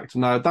contact.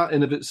 Now, that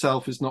in of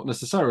itself is not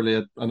necessarily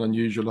an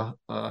unusual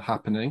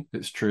happening,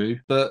 it's true,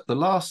 but the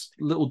last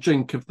little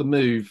jink of the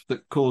move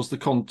that caused the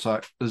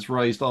contact has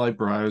raised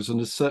eyebrows and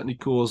has certainly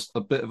caused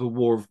a bit of a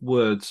war of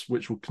words,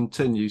 which will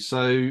continue.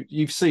 So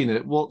you've seen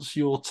it. What's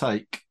your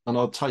take? And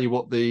I'll tell you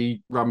what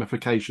the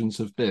ramifications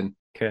have been.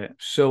 Okay,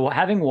 so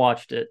having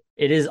watched it,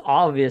 it is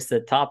obvious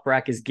that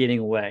Toprak is getting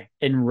away,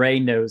 and Rea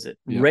knows it.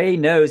 Yeah. Rea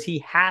knows he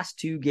has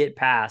to get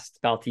past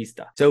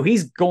Bautista, so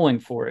he's going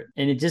for it.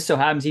 And it just so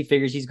happens he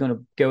figures he's going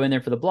to go in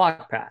there for the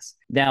block pass.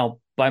 Now,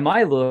 by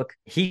my look,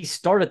 he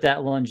started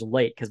that lunge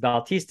late because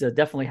Bautista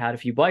definitely had a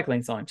few bike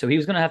lengths on him. So he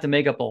was going to have to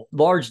make up a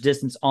large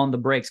distance on the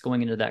brakes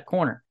going into that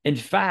corner. In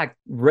fact,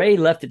 Rea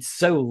left it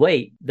so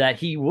late that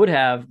he would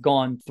have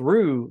gone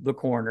through the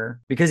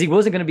corner because he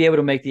wasn't going to be able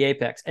to make the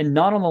apex, and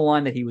not on the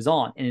line that he was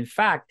on. And in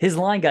fact, his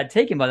line got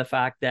taken by the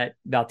fact that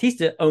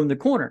Bautista owned the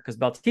corner, because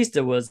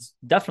Bautista was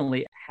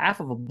definitely half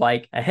of a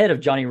bike ahead of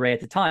Johnny Rea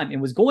at the time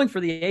and was going for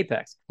the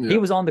apex. Yeah. He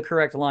was on the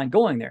correct line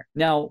going there.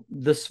 Now,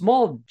 the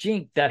small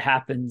jink that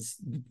happens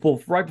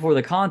right before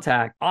the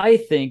contact, I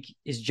think,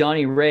 is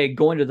Johnny Rea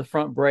going to the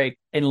front brake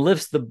and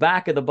lifts the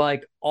back of the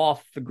bike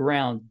off the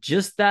ground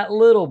just that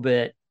little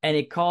bit. And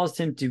it caused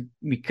him to,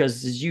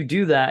 because as you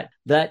do that,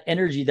 that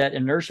energy, that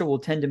inertia will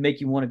tend to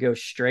make you want to go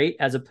straight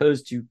as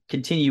opposed to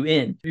continue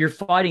in. You're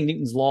fighting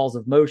Newton's laws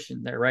of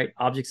motion there, right?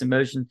 Objects in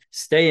motion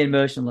stay in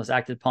motion unless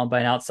acted upon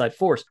by an outside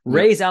force. Yeah.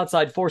 Rea's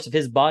outside force of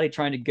his body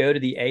trying to go to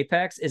the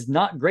apex is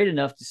not great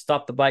enough to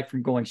stop the bike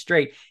from going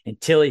straight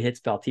until he hits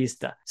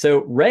Bautista.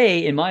 So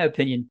Rea, in my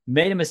opinion,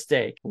 made a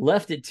mistake,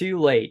 left it too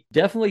late,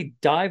 definitely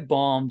dive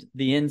bombed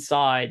the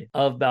inside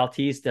of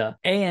Bautista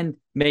and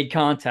made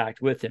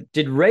contact with him.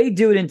 Did Rea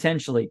do it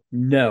intentionally?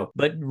 No.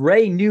 But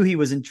Rea knew he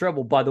was in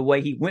trouble by the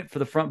way he went for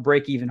the front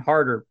brake even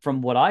harder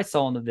from what I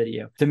saw in the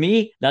video. To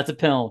me, that's a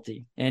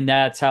penalty, and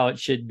that's how it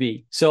should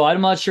be. So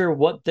I'm not sure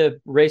what the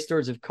race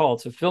stewards have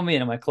called. So fill me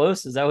in. Am I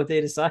close? Is that what they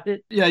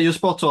decided? Yeah, you're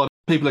spot on.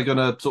 People are going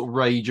to sort of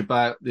rage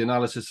about the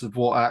analysis of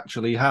what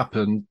actually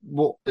happened.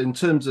 What, in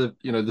terms of,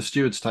 the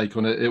steward's take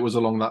on it, it was a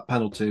long lap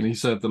penalty, and he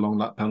served the long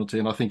lap penalty,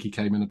 and I think he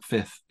came in at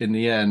 5th in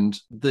the end.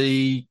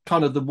 The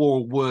kind of the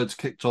war of words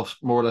kicked off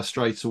more or less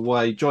straight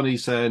away. Johnny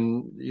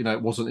saying,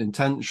 it wasn't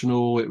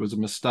intentional, it was a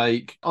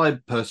mistake. I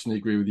personally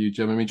agree with you,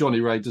 Jim. I mean,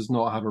 Johnny Rea does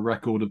not have a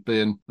record of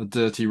being a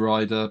dirty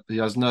rider. He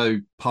has no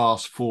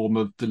past form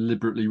of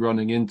deliberately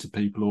running into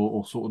people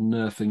or sort of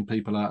nerfing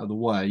people out of the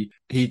way.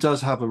 He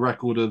does have a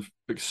record of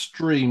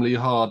extremely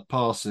hard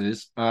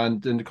passes,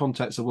 and in the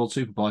context of World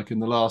Superbike in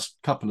the last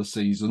couple of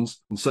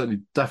seasons, and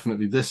certainly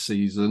definitely this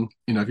season,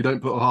 if you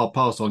don't put a hard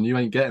pass on, you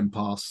ain't getting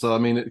past. So I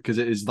mean, because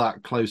it is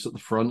that close at the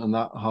front and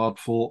that hard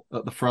fought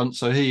at the front.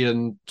 So he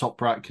and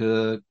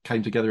Toprak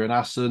came together in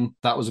Assen.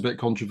 That was a bit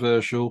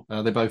controversial.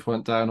 They both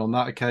went down on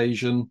that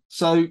occasion.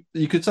 So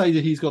you could say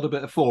that he's got a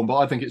bit of form, but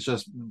I think it's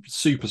just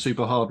super,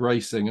 super hard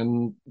racing.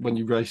 And when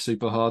you race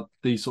super hard,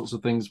 these sorts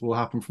of things will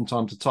happen from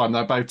time to time.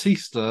 Now,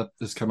 Bautista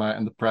has come out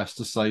in the press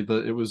to say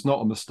that it was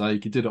not a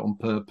mistake. He did it on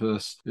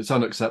purpose. It's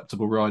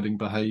unacceptable riding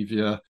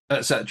behaviour,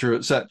 etc.,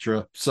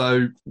 etc.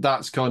 So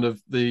that's kind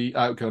of the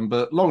outcome.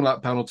 But long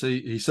lap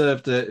penalty, he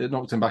served it. It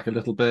knocked him back a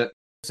little bit.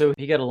 So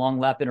he got a long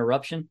lap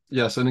interruption.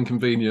 Yes, an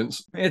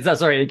inconvenience. It's not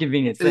sorry,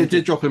 inconvenience. It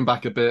did drop him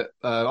back a bit.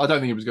 I don't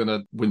think he was going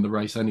to win the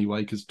race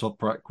anyway because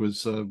Toprak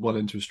was well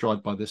into his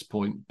stride by this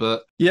point.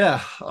 But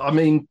yeah, I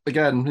mean,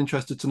 again,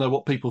 interested to know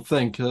what people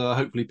think.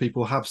 Hopefully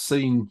people have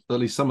seen at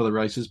least some of the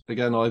races.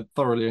 Again, I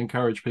thoroughly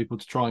encourage people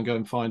to try and go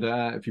and find it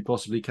out if you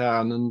possibly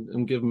can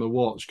and give them a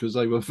watch because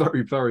they were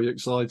very, very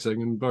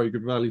exciting and very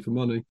good value for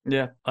money.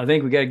 Yeah, I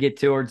think we got to get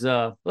towards,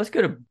 let's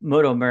go to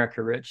Moto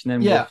America, Rich, and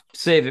then we'll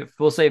save it.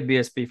 We'll save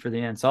BSB for the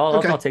end. So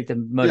I'll take the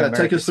Moto America.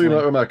 Yeah, take us through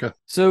Moto America.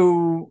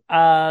 So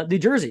New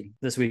Jersey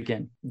this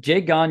weekend,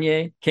 Jay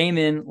Gagne came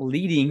in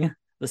leading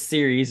the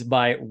series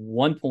by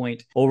 1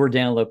 point over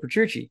Danilo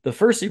Petrucci. The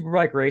first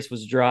Superbike race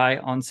was dry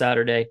on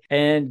Saturday,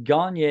 and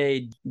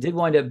Gagne did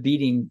wind up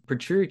beating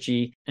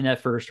Petrucci in that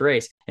first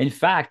race. In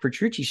fact,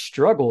 Petrucci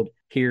struggled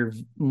here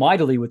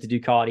mightily with the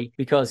Ducati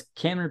because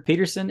Cameron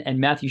Peterson and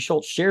Matthew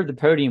Schultz shared the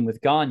podium with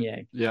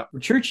Gagne. Yeah.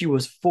 Petrucci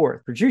was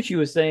fourth. Petrucci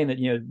was saying that,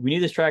 we knew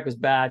this track was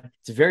bad.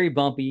 It's very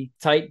bumpy,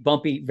 tight,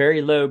 bumpy,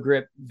 very low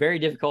grip, very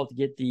difficult to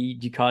get the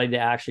Ducati to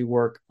actually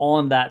work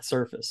on that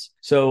surface.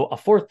 So a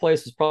fourth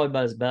place was probably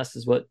about as best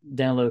as what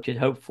Danilo could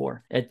hope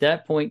for. At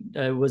that point,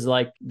 it was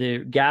like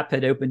the gap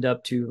had opened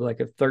up to like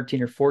a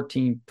 13 or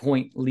 14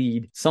 point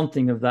lead,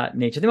 something of that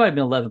nature. There might have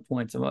been 11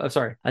 points. I'm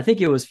sorry. I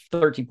think it was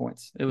 13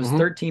 points. It was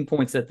 13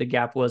 points that the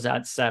gap was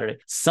at Saturday.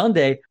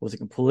 Sunday was a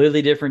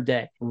completely different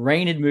day.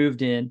 Rain had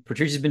moved in.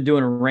 Petrucci's been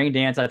doing a rain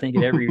dance, I think,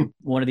 at every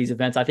one of these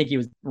events. I think he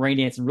was rain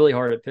dancing really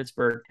hard at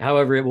Pittsburgh.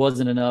 However, it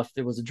wasn't enough.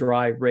 It was a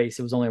dry race.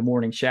 It was only a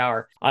morning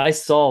shower. I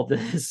saw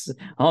this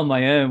on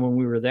my own when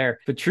we were there.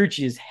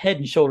 Petrucci is head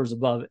and shoulders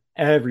above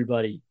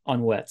everybody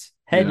on wets.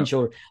 Head and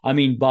shoulder. I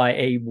mean, by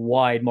a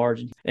wide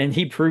margin. And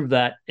he proved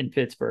that in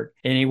Pittsburgh.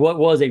 And what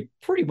was a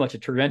pretty much a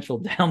torrential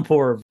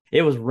downpour.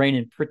 It was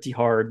raining pretty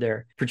hard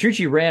there.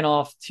 Petrucci ran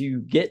off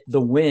to get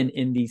the win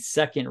in the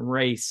second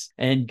race,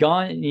 and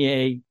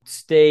Gagne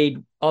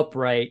stayed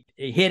upright.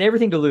 He had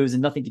everything to lose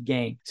and nothing to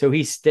gain. So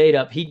he stayed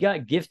up. He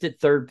got gifted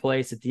third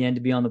place at the end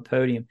to be on the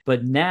podium.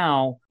 But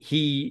now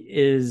he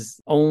is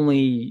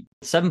only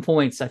 7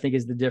 points, I think,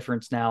 is the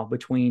difference now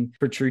between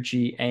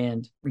Petrucci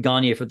and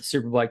Gagne for the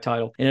Superbike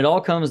title. And it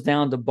all comes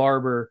down to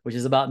Barber, which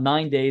is about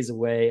 9 days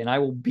away. And I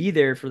will be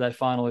there for that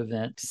final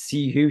event to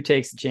see who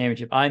takes the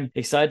championship. I'm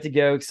excited to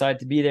go, excited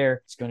to be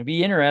there. It's going to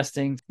be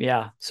interesting.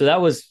 Yeah. So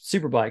that was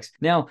Superbikes.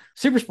 Now,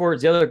 Supersport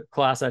is the other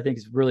class I think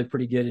is really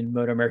pretty good in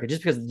Moto America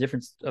just because of the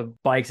difference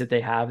of bikes that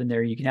they have in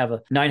there. You can have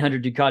a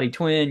 900 Ducati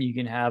Twin. You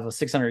can have a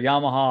 600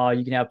 Yamaha.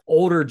 You can have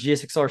older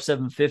GSXR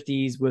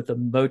 750s with a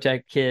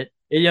Motec kit.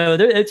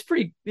 There's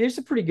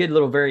a pretty good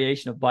little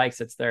variation of bikes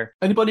that's there.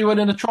 Anybody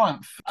running a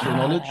Triumph, to your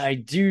knowledge? I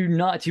do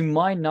not. To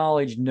my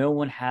knowledge, no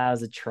one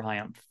has a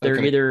Triumph.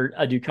 They're either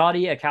a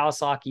Ducati, a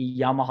Kawasaki,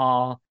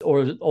 Yamaha,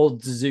 or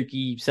old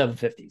Suzuki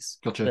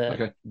 750s. Gotcha.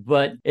 Okay.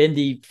 But in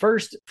the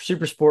first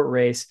Super Sport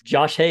race,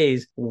 Josh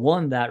Hayes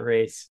won that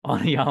race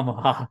on a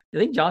Yamaha. I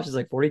think Josh is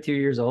like 42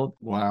 years old.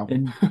 Wow.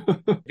 And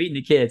beating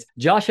the kids.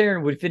 Josh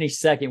Aaron would finish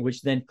second,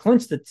 which then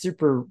clinched the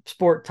Super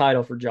Sport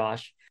title for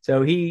Josh.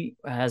 So he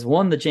has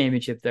won the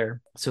championship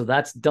there. So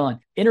that's done.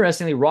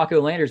 Interestingly, Rocco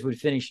Landers would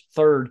finish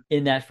third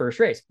in that first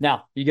race.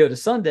 Now, you go to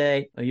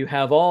Sunday, you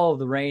have all of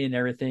the rain and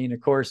everything. And of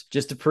course,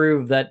 just to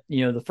prove that,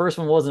 the first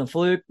one wasn't a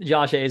fluke,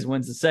 Josh Hayes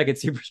wins the second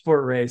Super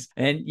Sport race.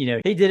 And,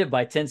 he did it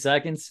by 10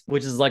 seconds,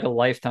 which is like a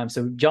lifetime.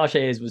 So Josh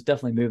Hayes was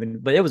definitely moving.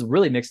 But it was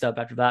really mixed up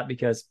after that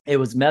because it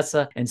was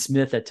Mesa and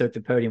Smith that took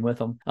the podium with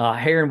him.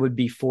 Heron would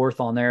be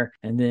fourth on there.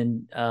 And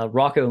then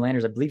Rocco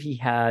Landers, I believe he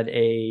had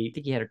a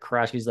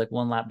crash. He was like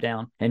one lap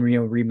down and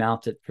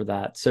remounted for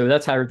that. So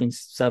that's how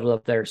everything's settled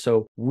up there.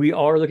 So we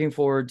are looking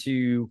forward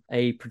to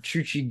a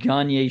Petrucci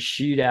Gagne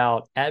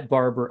shootout at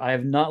Barber. I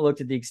have not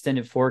looked at the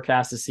extended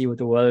forecast to see what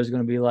the weather is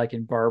going to be like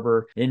in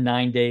Barber in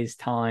 9 days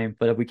time,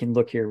 but we can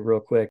look here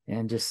real quick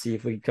and just see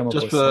if we can come up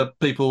just with for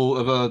people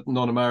of a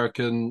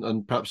non-American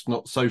and perhaps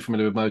not so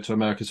familiar with Moto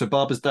America. So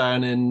Barber's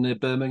down in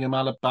Birmingham,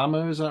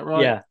 Alabama, is that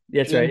right? Yeah,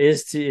 that's right.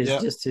 It's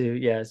just to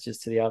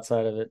the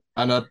outside of it.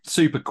 And a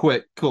super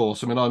quick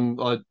course. I mean,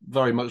 I'd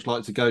very much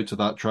like to go to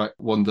that track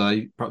one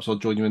day. Perhaps I'll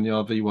join you in the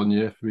RV one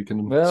year if we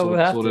can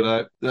sort it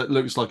out. It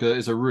looks like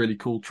it's a really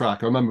cool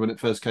track. I remember when it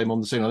first came on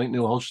the scene, I think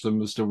Neil Hodgson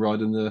was still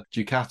riding the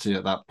Ducati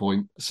at that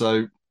point.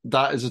 So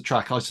that is a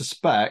track I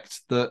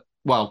suspect that,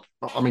 well,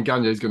 I mean,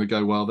 Gagne is going to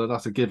go well there.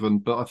 That's a given.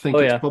 But I think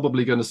it's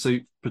probably going to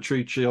suit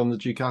Petrucci on the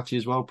Ducati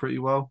as well pretty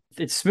well.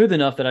 It's smooth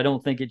enough that I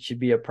don't think it should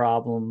be a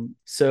problem.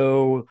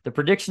 So the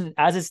prediction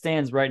as it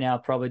stands right now,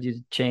 probably due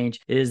to change,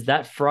 is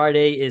that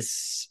Friday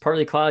is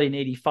partly cloudy and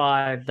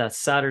 85. That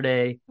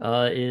Saturday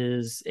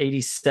is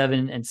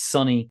 87 and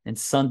sunny. And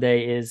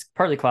Sunday is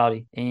partly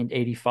cloudy and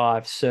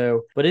 85.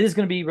 So, but it is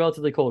going to be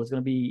relatively cold. It's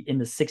going to be in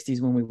the 60s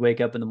when we wake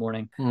up in the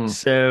morning.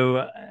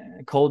 So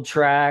cold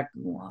track,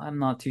 I'm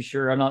not too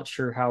sure. I'm not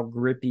sure how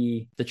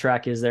grippy the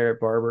track is there at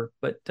Barber.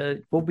 But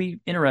will be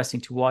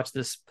interesting to watch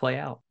this play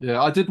out.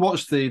 Yeah, I did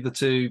watch the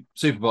two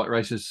Superbike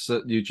races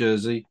at New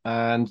Jersey,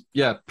 and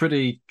yeah,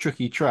 pretty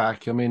tricky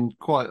track. I mean,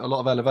 quite a lot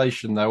of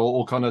elevation there,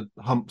 all kind of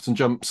humps and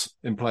jumps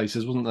in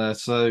places, wasn't there?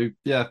 So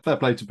yeah, fair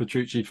play to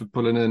Petrucci for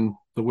pulling in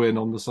the win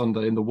on the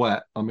Sunday in the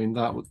wet. I mean,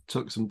 that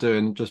took some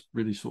doing, just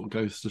really sort of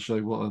goes to show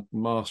what a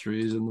master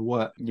he is in the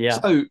wet. Yeah.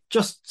 So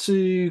just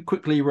to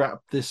quickly wrap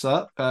this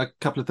up, a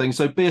couple of things.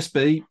 So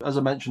BSB, as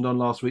I mentioned on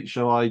last week's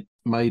show, I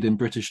made in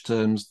British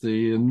terms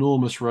the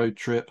enormous road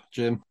trip,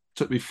 Jim.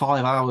 Took me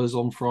 5 hours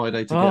on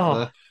Friday to get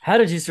there. How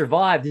did you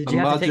survive? Did you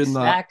have to take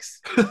snacks?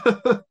 Did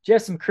you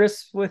have some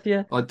crisps with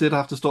you? I did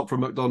have to stop for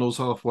McDonald's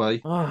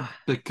halfway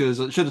because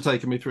it should have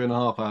taken me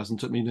 3.5 hours and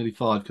took me nearly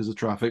 5 because of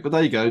traffic. But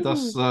there you go.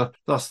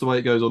 That's the way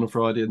it goes on a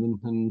Friday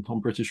and on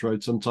British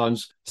roads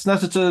sometimes.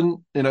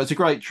 Snetterton, it's a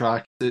great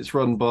track. It's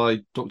run by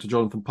Dr.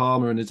 Jonathan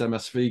Palmer and his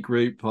MSV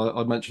group.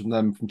 I mentioned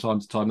them from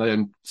time to time. They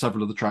own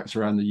several of the tracks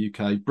around the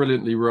UK.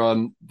 Brilliantly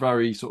run,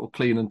 very sort of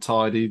clean and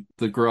tidy.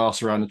 The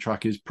grass around the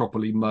track is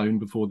properly mown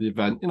before the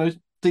event.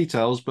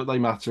 Details, but they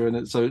matter in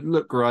it. So it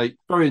looked great,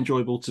 very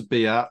enjoyable to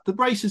be at. The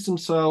races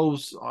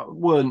themselves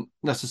weren't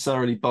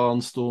necessarily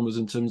barnstormers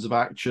in terms of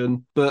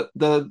action, but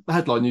the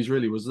headline news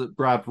really was that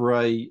Brad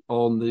Ray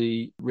on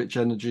the Rich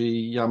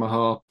Energy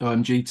Yamaha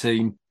OMG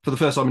team, for the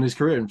first time in his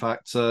career, in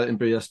fact, in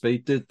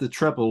BSB, did the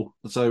treble.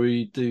 So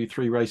we do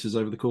 3 races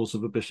over the course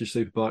of a British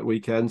Superbike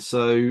weekend.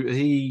 So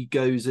he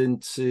goes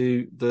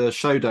into the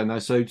showdown now.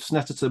 So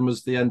Snetterton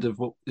was the end of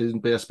what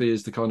in BSB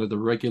is the kind of the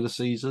regular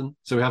season.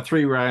 So we have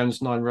 3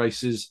 rounds, 9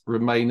 races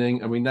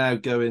remaining, and we now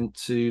go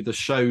into the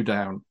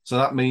showdown. So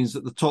that means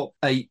that the top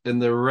 8 in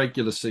the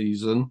regular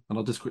season, and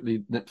I'll just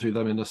quickly nip through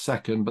them in a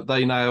second, but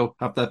they now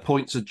have their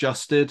points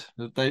adjusted.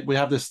 We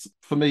have this,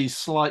 for me,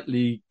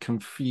 slightly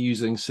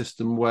confusing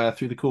system where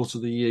through the course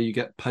of the year you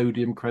get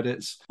podium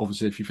credits,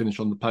 obviously if you finish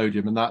on the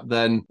podium, and that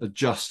then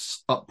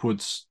adjusts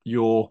upwards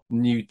your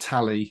new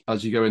tally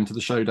as you go into the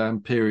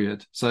showdown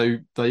period. So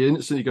they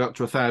instantly go up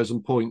to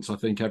 1,000 points, I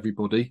think,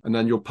 everybody, and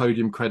then your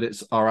podium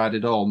credits are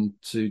added on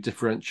to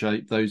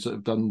differentiate those that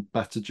have done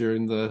better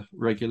during the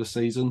regular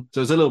season.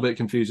 So it's a little bit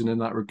confusing in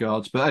that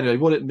regards, but anyway,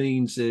 what it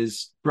means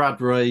is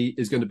Brad Ray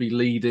is going to be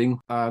leading,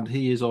 and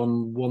he is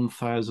on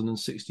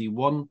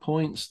 1,061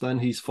 points. Then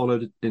he's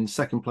followed in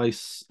second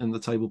place in the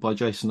table by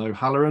Jason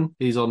O'Halloran.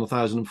 He's on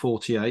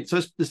 1,048.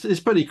 So it's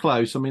pretty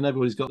close. I mean,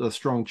 everybody's got a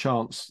strong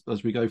chance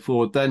as we go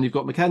forward. Then you've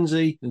got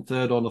Mackenzie in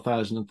third on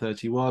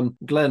 1,031.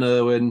 Glenn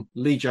Irwin,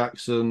 Lee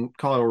Jackson,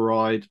 Kyle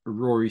Ride,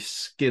 Rory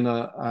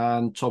Skinner,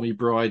 and Tommy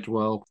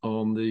Bridewell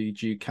on the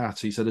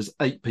Ducati. So there's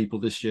 8 people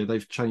this year.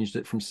 They've changed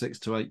it from 6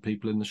 to 8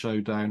 people in the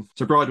showdown.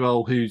 So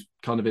Bridewell, who's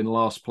kind of in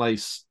last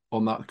place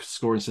on that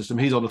scoring system,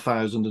 he's on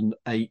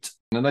 1,008.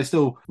 And they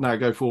still now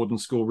go forward and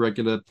score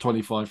regular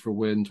 25 for a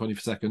win, 20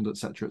 for second,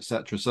 etc.,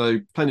 etc. So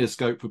plenty of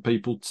scope for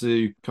people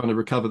to kind of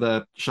recover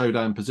their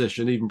showdown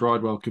position. Even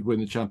Bridewell could win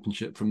the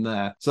championship from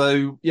there.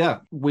 So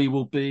yeah, we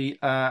will be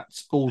at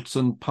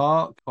Alton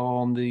Park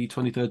on the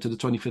 23rd to the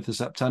 25th of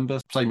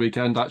September. Same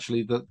weekend,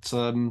 actually,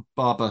 that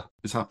Barber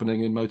is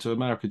happening in Moto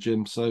America,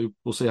 Jim. So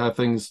we'll see how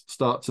things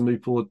start to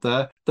move forward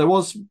there. There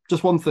was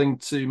just one thing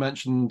to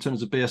mention in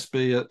terms of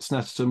BSB at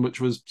Snetterton, which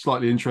was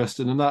slightly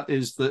interesting, and that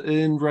is that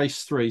in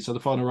race 3, so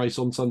the final race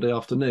on Sunday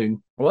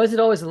afternoon. Why is it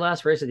always the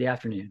last race of the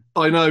afternoon?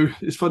 I know,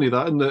 it's funny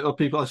that, and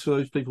I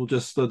suppose people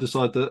just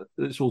decide that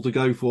it's all to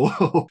go for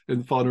in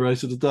the final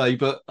race of the day.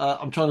 But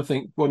I'm trying to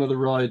think, one of the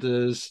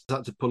riders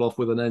had to pull off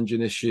with an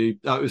engine issue.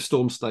 It was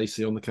Storm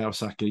Stacey on the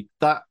Kawasaki.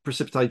 That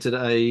precipitated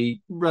a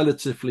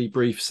relatively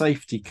brief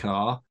safety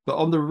car. But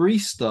on the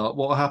restart,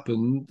 what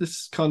happened,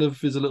 this kind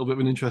of is a little bit of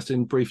an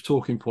interesting brief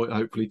talking point,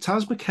 hopefully.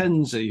 Taz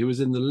McKenzie, who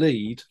was in the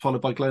lead,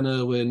 followed by Glenn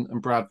Irwin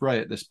and Brad Ray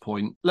at this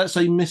point, let's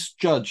say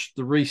misjudged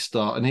the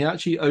restart, and he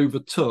actually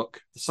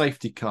overtook the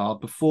safety car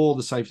before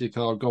the safety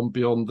car had gone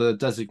beyond the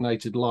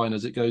designated line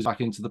as it goes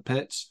back into the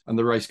pits and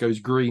the race goes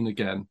green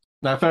again.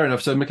 Now, fair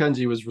enough. So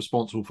Mackenzie was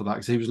responsible for that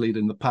because he was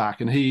leading the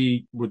pack, and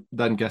he would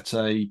then get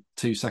a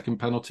 2-second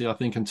penalty, I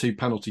think, and 2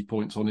 penalty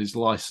points on his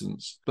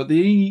license. But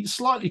the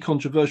slightly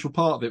controversial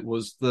part of it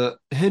was that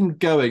him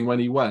going when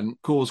he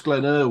went caused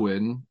Glenn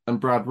Irwin and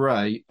Brad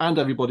Ray and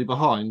everybody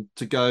behind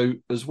to go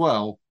as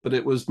well. But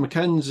it was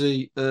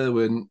Mackenzie,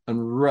 Irwin,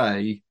 and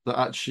Ray that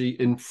actually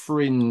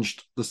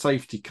infringed the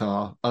safety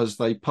car as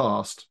they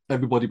passed.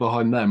 Everybody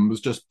behind them was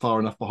just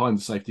far enough behind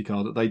the safety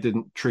car that they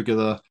didn't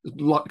trigger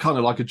kind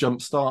of like a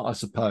jump start, I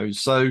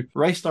suppose. So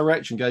race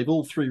direction gave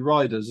all 3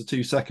 riders a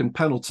 2-second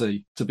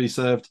penalty to be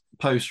served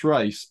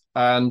post-race.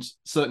 And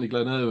certainly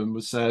Glenn Irwin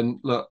was saying,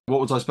 look, what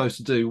was I supposed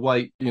to do?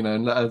 Wait,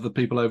 and let other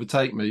people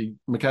overtake me.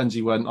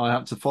 Mackenzie went, I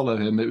had to follow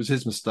him. It was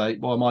his mistake.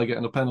 Why am I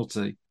getting a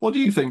penalty? What do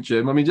you think,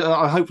 Jim? I mean,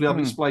 hopefully I've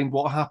explained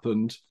what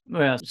happened.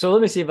 Yeah. So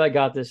let me see if I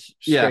got this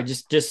straight,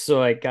 just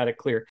so I got it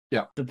clear.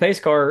 Yeah. The pace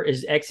car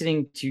is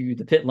exiting to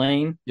the pit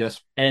lane.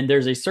 Yes. And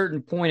there's a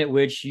certain point at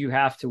which you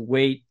have to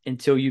wait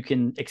until you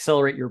can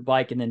accelerate your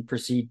bike and then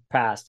proceed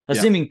past.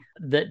 Assuming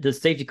that the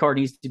safety car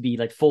needs to be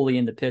like fully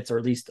in the pits or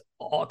at least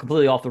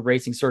completely off the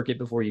racing circuit circuit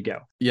before you go.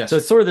 Yes. So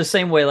it's sort of the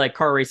same way like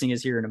car racing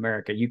is here in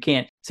America. You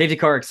can't, safety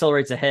car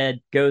accelerates ahead,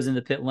 goes in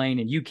the pit lane,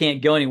 and you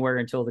can't go anywhere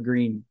until the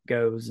green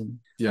goes. And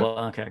well,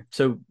 okay.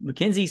 So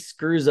Mackenzie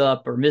screws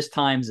up or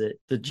mistimes it,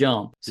 the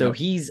jump. So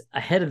he's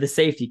ahead of the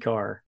safety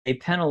car. They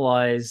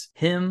penalize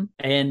him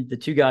and the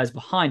two guys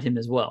behind him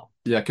as well.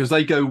 Yeah, because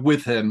they go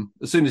with him.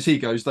 As soon as he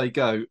goes, they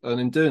go. And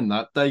in doing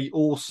that, they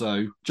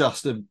also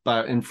just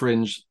about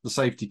infringe the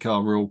safety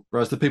car rule.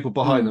 Whereas the people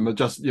behind them are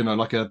just,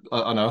 like I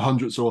don't know,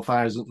 hundredths or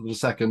thousandth of a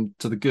second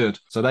to the good.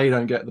 So they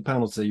don't get the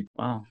penalty.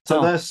 Wow.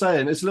 So they're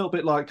saying it's a little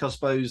bit like, I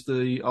suppose,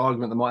 the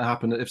argument that might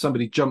happen that if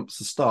somebody jumps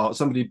the start,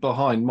 somebody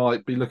behind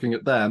might be looking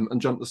at them and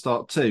jump the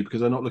start too,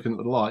 because they're not looking at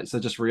the lights. They're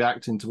just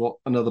reacting to what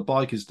another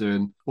bike is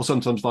doing. Or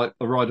sometimes like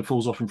a rider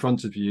falls off in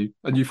front of you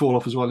and you fall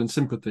off as well in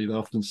sympathy, they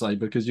often say,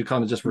 because you're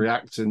kind of just reacting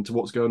to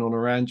what's going on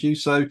around you.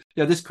 So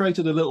yeah, this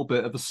created a little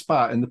bit of a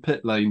spat in the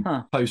pit lane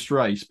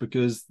post-race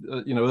because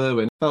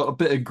Irwin felt a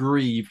bit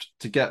aggrieved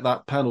to get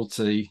that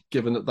penalty,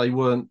 given that they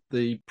weren't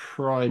the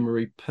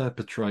primary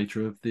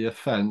perpetrator of the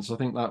offence. I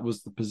think that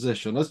was the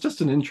position. That's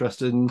just an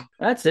interesting.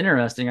 That's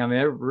interesting. I mean,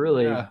 it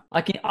really. Yeah.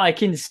 I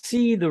can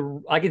see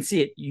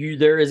it.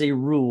 There is a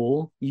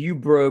rule. You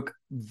broke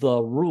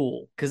the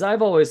rule, because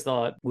I've always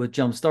thought with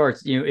jump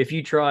starts, if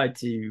you tried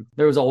to,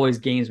 there was always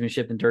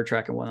gamesmanship in dirt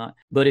track and whatnot,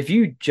 but if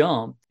you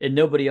jumped and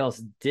nobody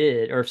else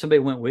did, or if somebody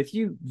went with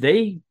you,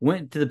 they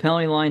went to the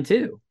penalty line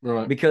too,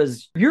 right?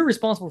 Because you're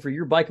responsible for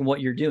your bike and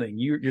what you're doing.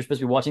 You're supposed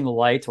to be watching the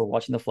lights or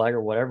watching the flag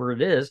or whatever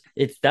it is.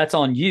 That's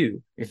on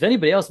you. If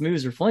anybody else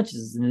moves or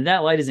flinches and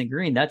that light isn't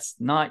green,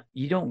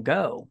 you don't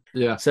go.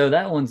 Yeah. So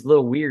that one's a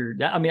little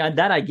weird. I mean,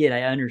 I get,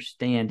 I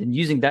understand. And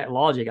using that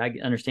logic, I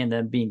understand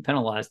them being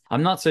penalized.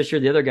 I'm not so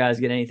sure the other guys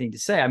get anything to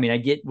say. I mean, I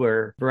get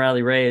where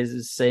Bradley Ray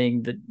is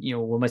saying that,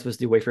 what am I supposed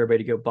to do? Wait for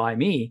everybody to go by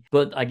me.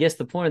 But I guess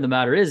the point of the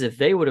matter is, if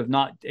they would have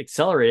not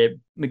accelerated,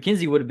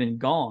 Mackenzie would have been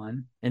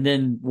gone. And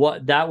then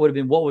what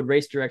would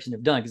race direction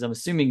have done? Because I'm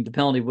assuming the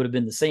penalty would have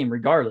been the same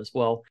regardless.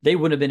 Well, they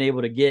wouldn't have been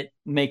able to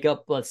make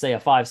up, let's say, a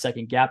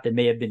 5-second gap that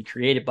may have been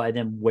created by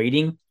them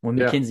waiting when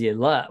Mackenzie had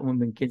left, when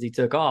Mackenzie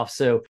took off.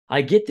 So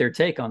I get their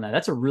take on that.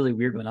 That's a really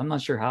weird one. I'm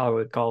not sure how I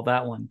would call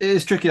that one. It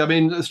is tricky. I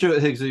mean,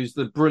 Stuart Higgs, who's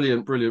the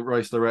brilliant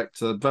race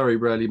director, very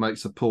rarely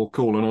makes a poor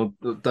call. And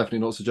I'm definitely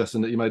not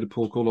suggesting that he made a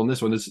poor call on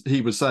this one. As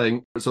he was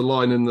saying, it's a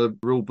line in the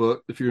rule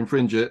book. If you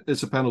infringe it,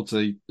 it's a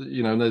penalty.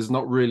 And there's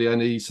not really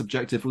any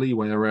subjective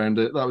leeway around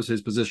it. That was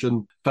his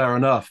position. Fair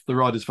enough. The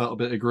riders felt a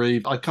bit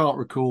aggrieved. I can't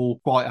recall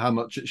quite how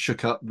much it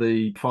shook up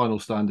the final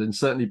standing.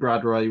 Certainly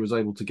Brad Ray was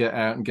able to get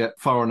out and get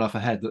far enough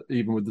ahead that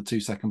even with the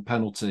 2-second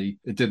penalty,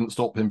 it didn't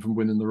stop him from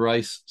winning the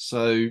race.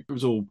 So it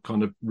was all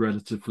kind of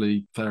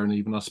relatively fair and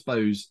even, I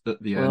suppose,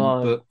 at the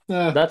end.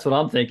 But that's what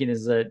I'm thinking,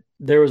 is that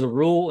there was a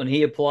rule and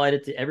he applied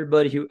it to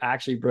everybody who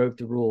actually broke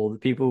the rule. The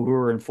people who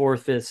were in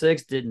 4th, 5th,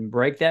 6th didn't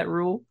break that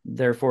rule.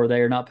 Therefore,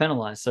 they are not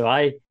penalized. So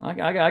I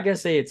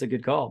guess say it's a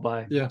good call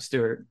by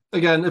Stuart.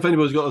 Again, if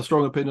anybody's got a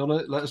strong opinion on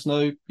it, let us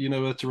know. You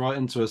know where to write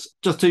into us.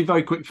 Just 2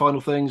 very quick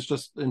final things,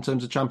 just in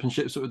terms of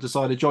championships that were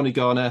decided. Johnny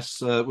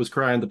Garness was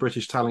crowned the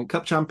British Talent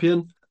Cup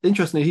champion.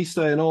 Interestingly, he's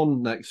staying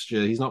on next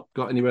year. He's not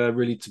got anywhere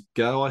really to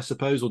go, I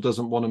suppose, or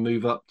doesn't want to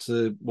move up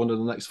to one of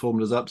the next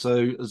formulas up.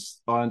 So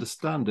as I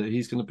understand it,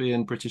 he's going to be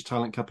in British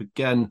Talent Cup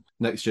again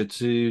next year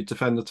to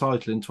defend the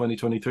title in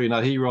 2023.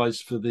 Now, he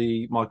rides for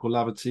the Michael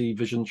Laverty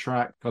Vision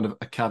Track kind of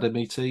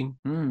academy team.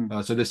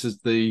 So this is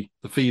the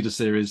feeder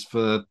series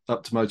for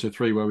up to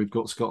Moto3, where we've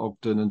got Scott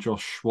Ogden and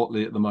Josh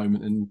Watley at the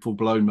moment in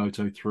full-blown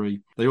Moto3.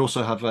 They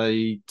also have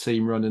a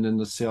team running in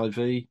the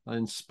CIV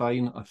in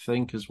Spain, I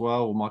think, as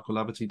well, or Michael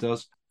Laverty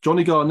does.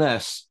 Johnny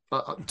Garness,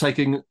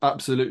 taking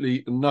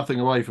absolutely nothing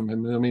away from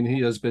him. I mean,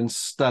 he has been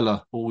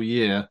stellar all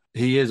year.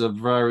 He is a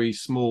very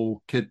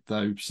small kid,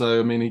 though. So,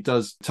 I mean, he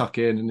does tuck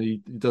in and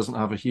he doesn't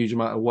have a huge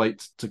amount of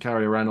weight to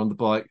carry around on the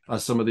bike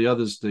as some of the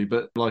others do.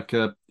 But like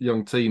a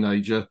young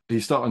teenager,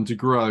 he's starting to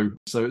grow.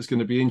 So it's going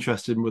to be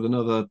interesting with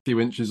another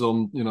few inches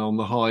on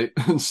the height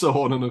and so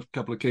on, and a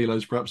couple of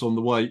kilos perhaps on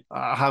the weight,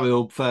 how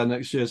he'll fare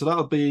next year. So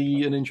that'll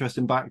be an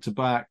interesting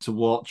back-to-back to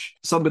watch.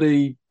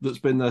 Somebody that's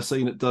been there,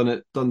 seen it,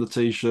 done the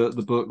T-shirt,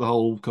 the book, the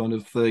whole kind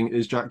of thing,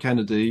 is Jack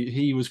Kennedy.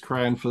 He was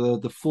crowned for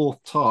the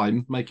 4th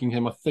time, making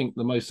him, I think,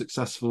 the most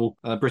successful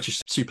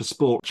British Super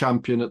Sport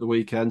champion at the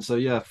weekend. So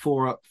yeah,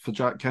 4 up for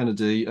Jack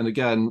Kennedy, and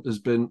again has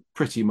been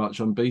pretty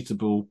much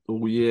unbeatable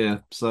all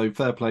year. So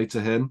fair play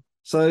to him.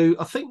 So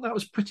I think that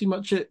was pretty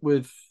much it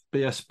with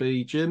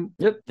BSB, Jim.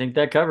 Yep, I think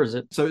that covers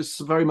it. So it's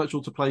very much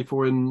all to play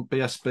for in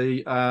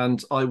BSB,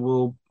 and I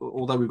will,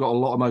 although we've got a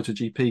lot of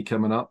MotoGP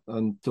coming up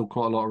and still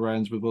quite a lot of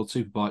rounds with World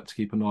Superbike to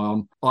keep an eye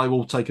on, I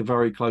will take a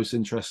very close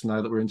interest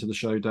now that we're into the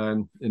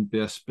showdown in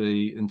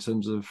BSB in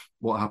terms of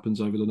what happens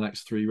over the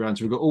next 3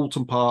 rounds. We've got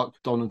Alton Park,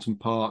 Donington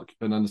Park,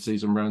 and then the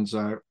season rounds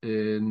out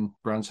in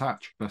Brands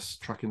Hatch,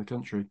 best track in the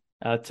country.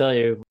 I'll tell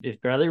you,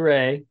 if Bradley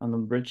Ray on the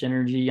Rich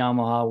Energy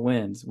Yamaha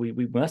wins,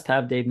 we must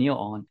have Dave Neal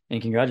on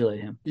and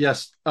congratulate him.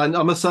 Yes, and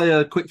I must say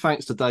a quick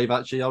thanks to Dave.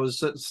 Actually, I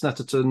was at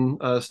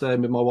Snetterton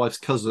staying with my wife's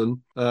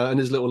cousin and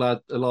his little lad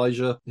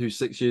Elijah, who's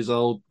 6 years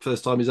old.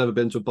 First time he's ever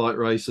been to a bike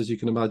race. As you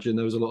can imagine,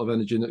 there was a lot of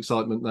energy and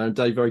excitement there. And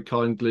Dave very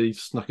kindly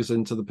snuck us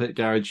into the pit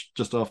garage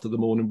just after the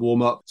morning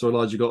warm up. So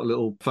Elijah got a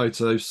little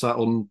photo sat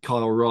on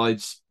Kyle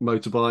Ride's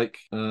motorbike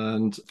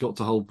and got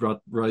to hold Brad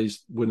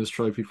Ray's winner's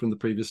trophy from the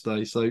previous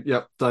day. So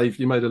yeah, Dave,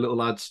 you made a little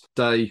lad's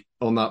day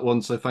on that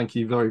one. So thank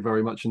you very,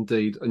 very much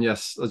indeed. And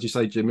yes, as you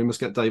say, Jim, we must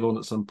get Dave on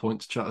at some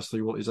point to chat us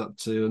through what he's up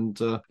to. And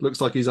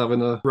looks like he's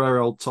having a rare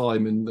old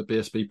time in the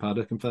BSB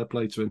paddock, and fair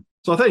play to him.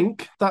 So I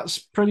think that's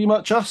pretty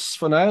much us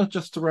for now,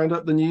 just to round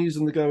up the news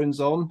and the goings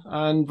on,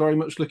 and very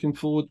much looking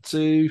forward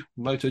to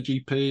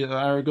MotoGP at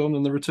Aragon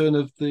and the return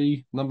of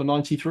the number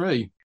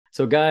 93.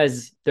 So,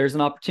 guys, there's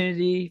an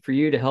opportunity for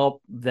you to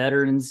help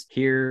veterans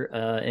here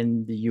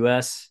in the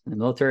U.S., in the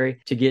military,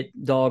 to get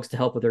dogs to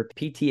help with their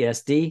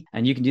PTSD.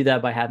 And you can do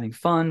that by having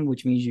fun,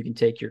 which means you can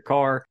take your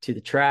car to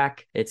the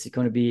track. It's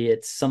going to be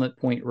at Summit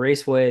Point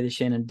Raceway, the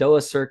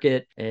Shenandoah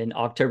Circuit, in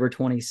October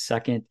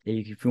 22nd.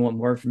 If you want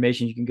more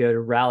information, you can go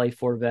to Rally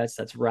 4 Vets.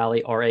 That's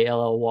Rally,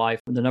 RALLY,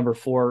 from the number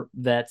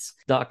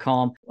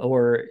 4vets.com.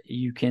 Or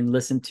you can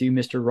listen to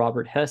Mr.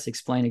 Robert Hess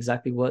explain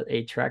exactly what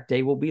a track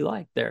day will be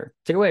like there.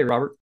 Take it away,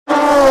 Robert.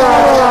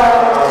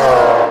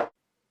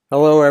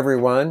 Hello,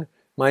 everyone.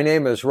 My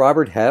name is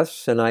Robert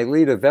Hess, and I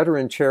lead a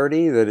veteran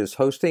charity that is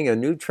hosting a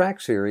new track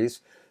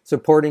series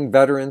supporting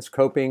veterans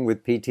coping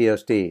with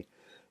PTSD.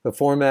 The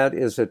format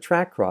is a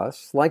track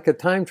cross, like a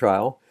time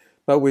trial,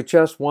 but with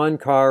just one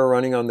car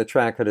running on the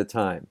track at a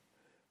time.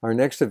 Our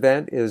next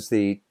event is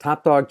the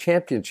Top Dog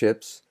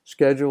Championships,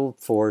 scheduled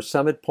for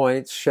Summit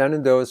Point's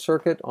Shenandoah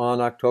Circuit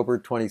on October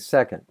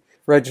 22nd.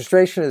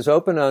 Registration is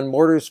open on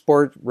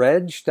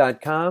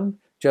motorsportreg.com.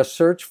 Just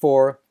search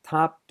for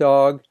Top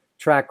Dog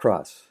Track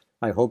Cross.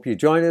 I hope you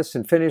join us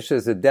and finish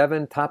as a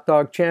Devon Top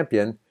Dog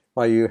champion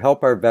while you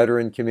help our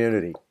veteran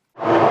community.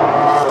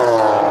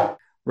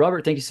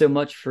 Robert, thank you so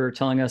much for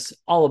telling us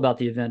all about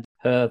the event.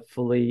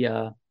 Hopefully,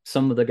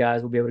 some of the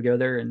guys will be able to go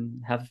there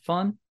and have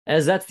fun.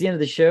 As that's the end of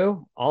the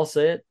show, I'll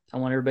say it. I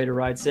want everybody to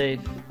ride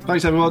safe.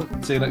 Thanks,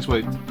 everyone. See you next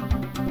week.